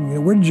say,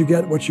 where did you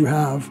get what you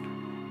have?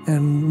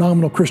 And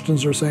nominal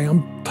Christians are saying,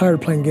 I'm tired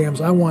of playing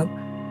games. I want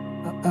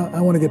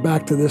to get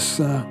back to this,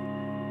 to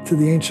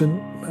the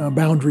ancient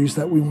boundaries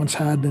that we once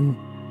had in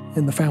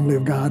the family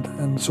of God.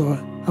 And so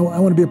I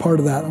want to be a part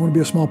of that. I want to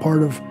be a small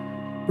part of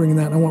bringing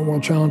that. And I want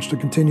World Challenge to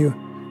continue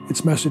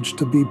its message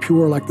to be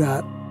pure like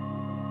that.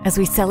 As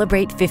we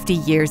celebrate 50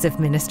 years of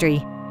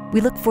ministry, we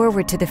look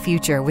forward to the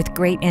future with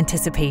great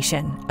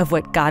anticipation of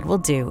what God will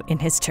do in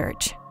his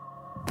church.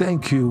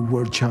 Thank you,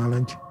 World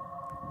Challenge.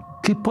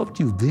 Keep up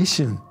your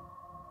vision.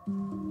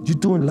 You're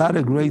doing a lot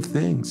of great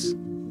things.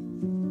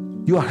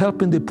 You are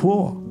helping the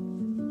poor.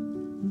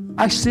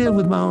 I see it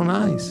with my own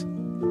eyes.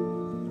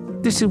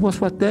 This is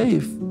what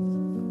they've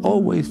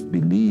always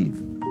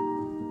believed.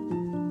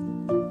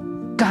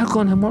 God's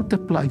gonna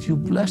multiply your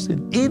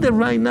blessing. Either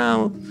right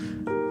now,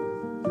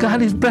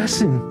 God is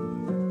blessing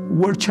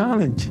World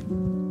Challenge.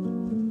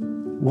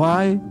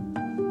 Why?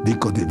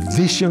 Because the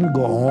vision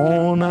go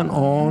on and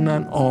on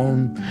and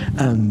on,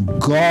 and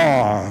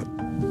God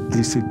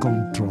is in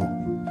control.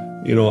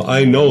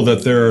 I know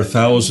that there are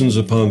thousands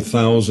upon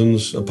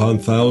thousands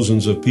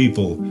of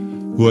people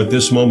who at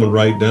this moment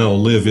right now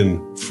live in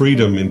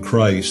freedom in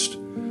Christ,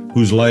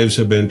 whose lives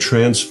have been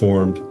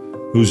transformed,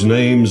 whose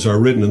names are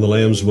written in the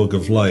Lamb's Book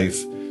of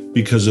Life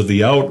because of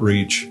the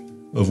outreach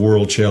of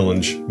World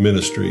Challenge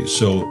Ministries.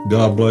 So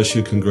God bless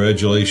you.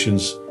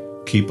 Congratulations.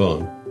 Keep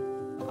on.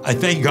 I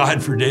thank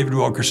God for David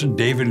Wilkerson,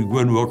 David and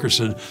Gwen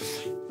Wilkerson,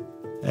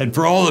 and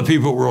for all the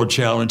people at World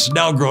Challenge,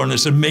 now growing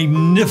as a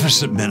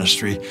magnificent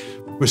ministry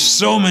with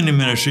so many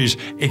ministries.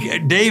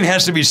 Dave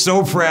has to be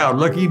so proud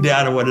looking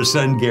down at what his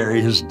son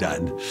Gary has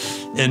done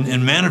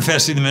and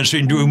manifesting the ministry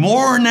and doing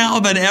more now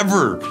than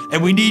ever.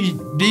 And we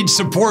need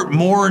support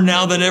more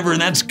now than ever.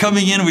 And that's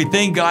coming in. We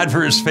thank God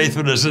for his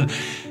faithfulness. And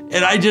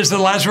the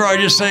last word I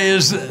just say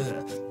is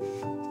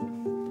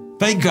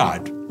thank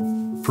God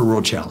for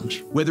World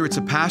Challenge. Whether it's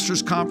a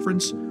pastor's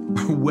conference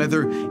or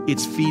whether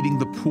it's feeding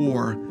the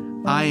poor,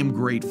 I am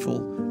grateful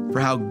for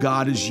how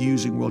God is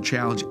using World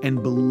Challenge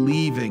and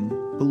believing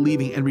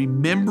and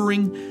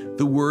remembering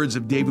the words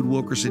of David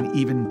Wilkerson,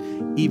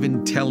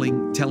 even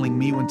telling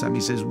me one time.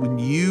 He says, when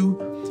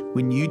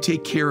you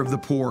take care of the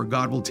poor,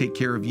 God will take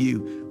care of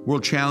you.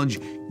 World Challenge,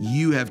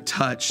 you have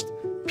touched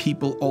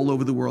people all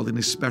over the world, and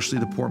especially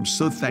the poor. I'm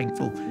so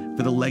thankful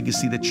for the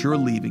legacy that you're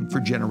leaving for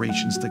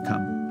generations to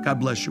come. God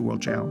bless you,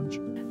 World Challenge.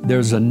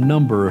 There's a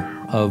number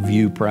of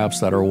you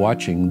perhaps that are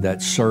watching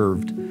that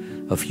served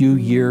a few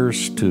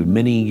years to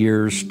many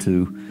years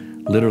to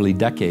literally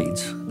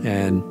decades.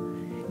 And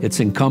it's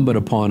incumbent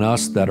upon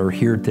us that are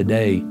here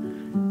today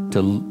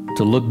to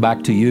look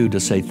back to you to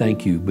say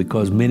thank you,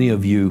 because many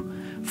of you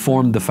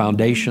formed the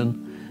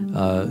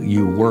foundation.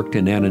 You worked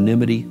in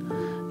anonymity.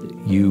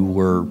 You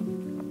were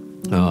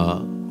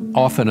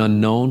often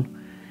unknown,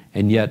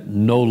 and yet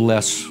no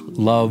less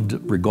loved,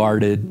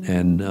 regarded,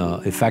 and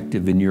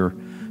effective in your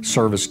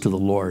service to the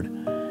Lord.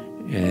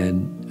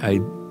 And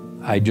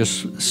I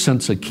just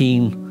sense a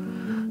keen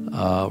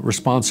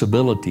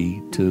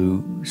responsibility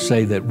to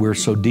say that we're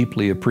so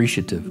deeply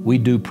appreciative. We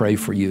do pray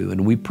for you,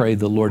 and we pray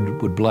the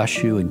Lord would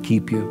bless you and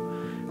keep you,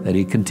 that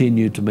He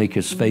continue to make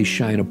His face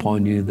shine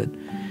upon you, that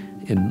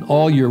in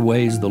all your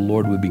ways the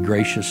Lord would be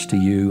gracious to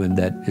you, and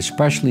that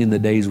especially in the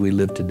days we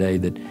live today,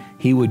 that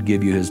He would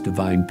give you His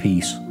divine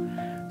peace.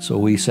 So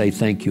we say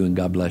thank you and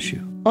God bless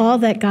you. All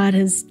that God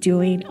is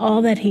doing,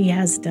 all that He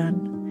has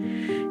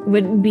done,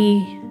 wouldn't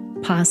be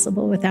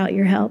possible without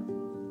your help.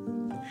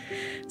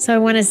 So I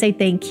want to say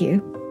thank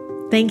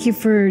you. Thank you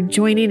for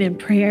joining in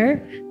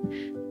prayer.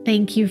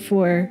 Thank you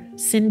for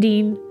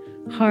sending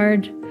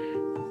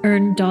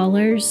hard-earned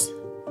dollars.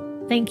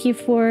 Thank you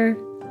for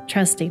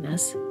trusting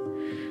us.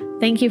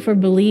 Thank you for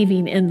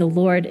believing in the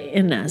Lord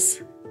in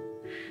us,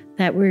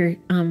 that we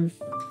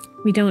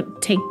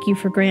don't take you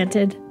for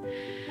granted.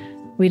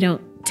 We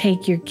don't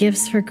take your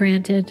gifts for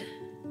granted.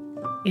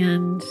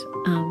 And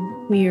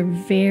we are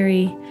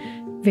very,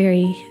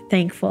 very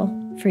thankful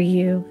for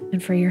you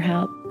and for your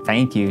help.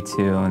 Thank you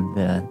to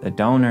the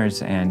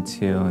donors and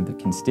to the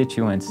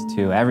constituents,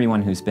 to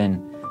everyone who's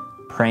been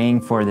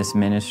praying for this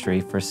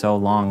ministry for so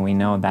long. We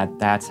know that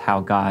that's how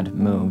God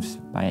moves,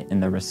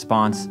 in the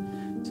response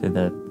to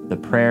the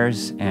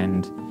prayers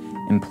and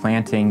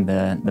implanting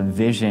the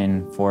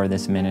vision for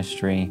this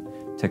ministry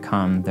to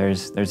come.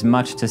 There's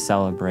much to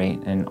celebrate,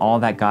 and all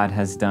that God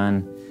has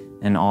done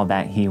and all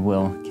that He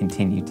will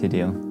continue to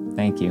do.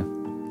 Thank you.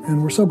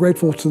 And we're so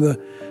grateful to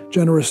the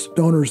generous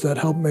donors that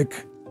help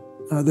make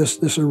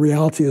this a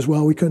reality as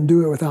well. We couldn't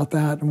do it without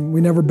that. And we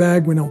never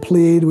beg, we don't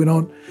plead, we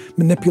don't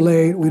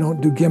manipulate, we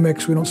don't do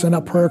gimmicks, we don't send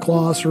out prayer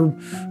cloths or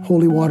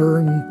holy water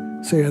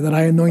and say that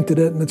I anointed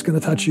it and it's going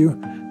to touch you.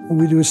 What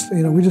we do is,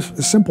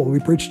 it's simple. We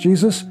preach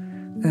Jesus,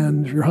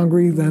 and if you're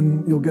hungry,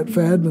 then you'll get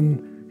fed.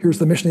 And here's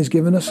the mission He's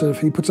given us.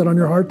 If He puts it on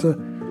your heart to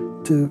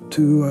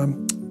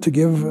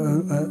give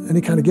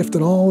any kind of gift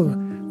at all,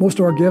 most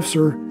of our gifts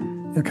are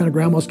kind of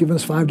grandma's giving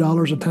us $5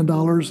 or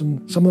 $10,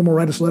 and some of them will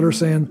write us letters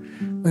saying,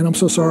 "Man, I'm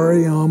so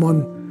sorry. I'm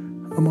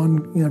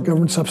on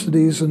government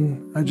subsidies,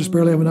 and I just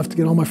barely have enough to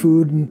get all my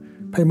food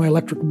and pay my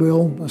electric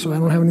bill, so I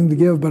don't have anything to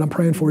give. But I'm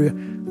praying for you."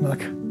 I'm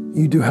like,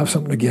 you do have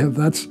something to give.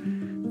 That's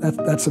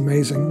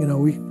amazing.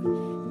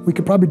 We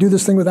could probably do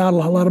this thing without a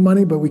lot of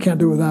money, but we can't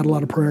do it without a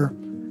lot of prayer.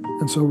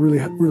 And so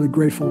really, really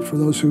grateful for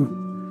those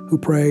who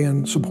pray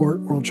and support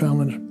World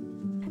Challenge.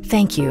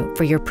 Thank you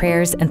for your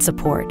prayers and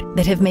support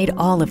that have made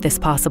all of this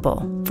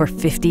possible for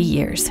 50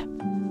 years.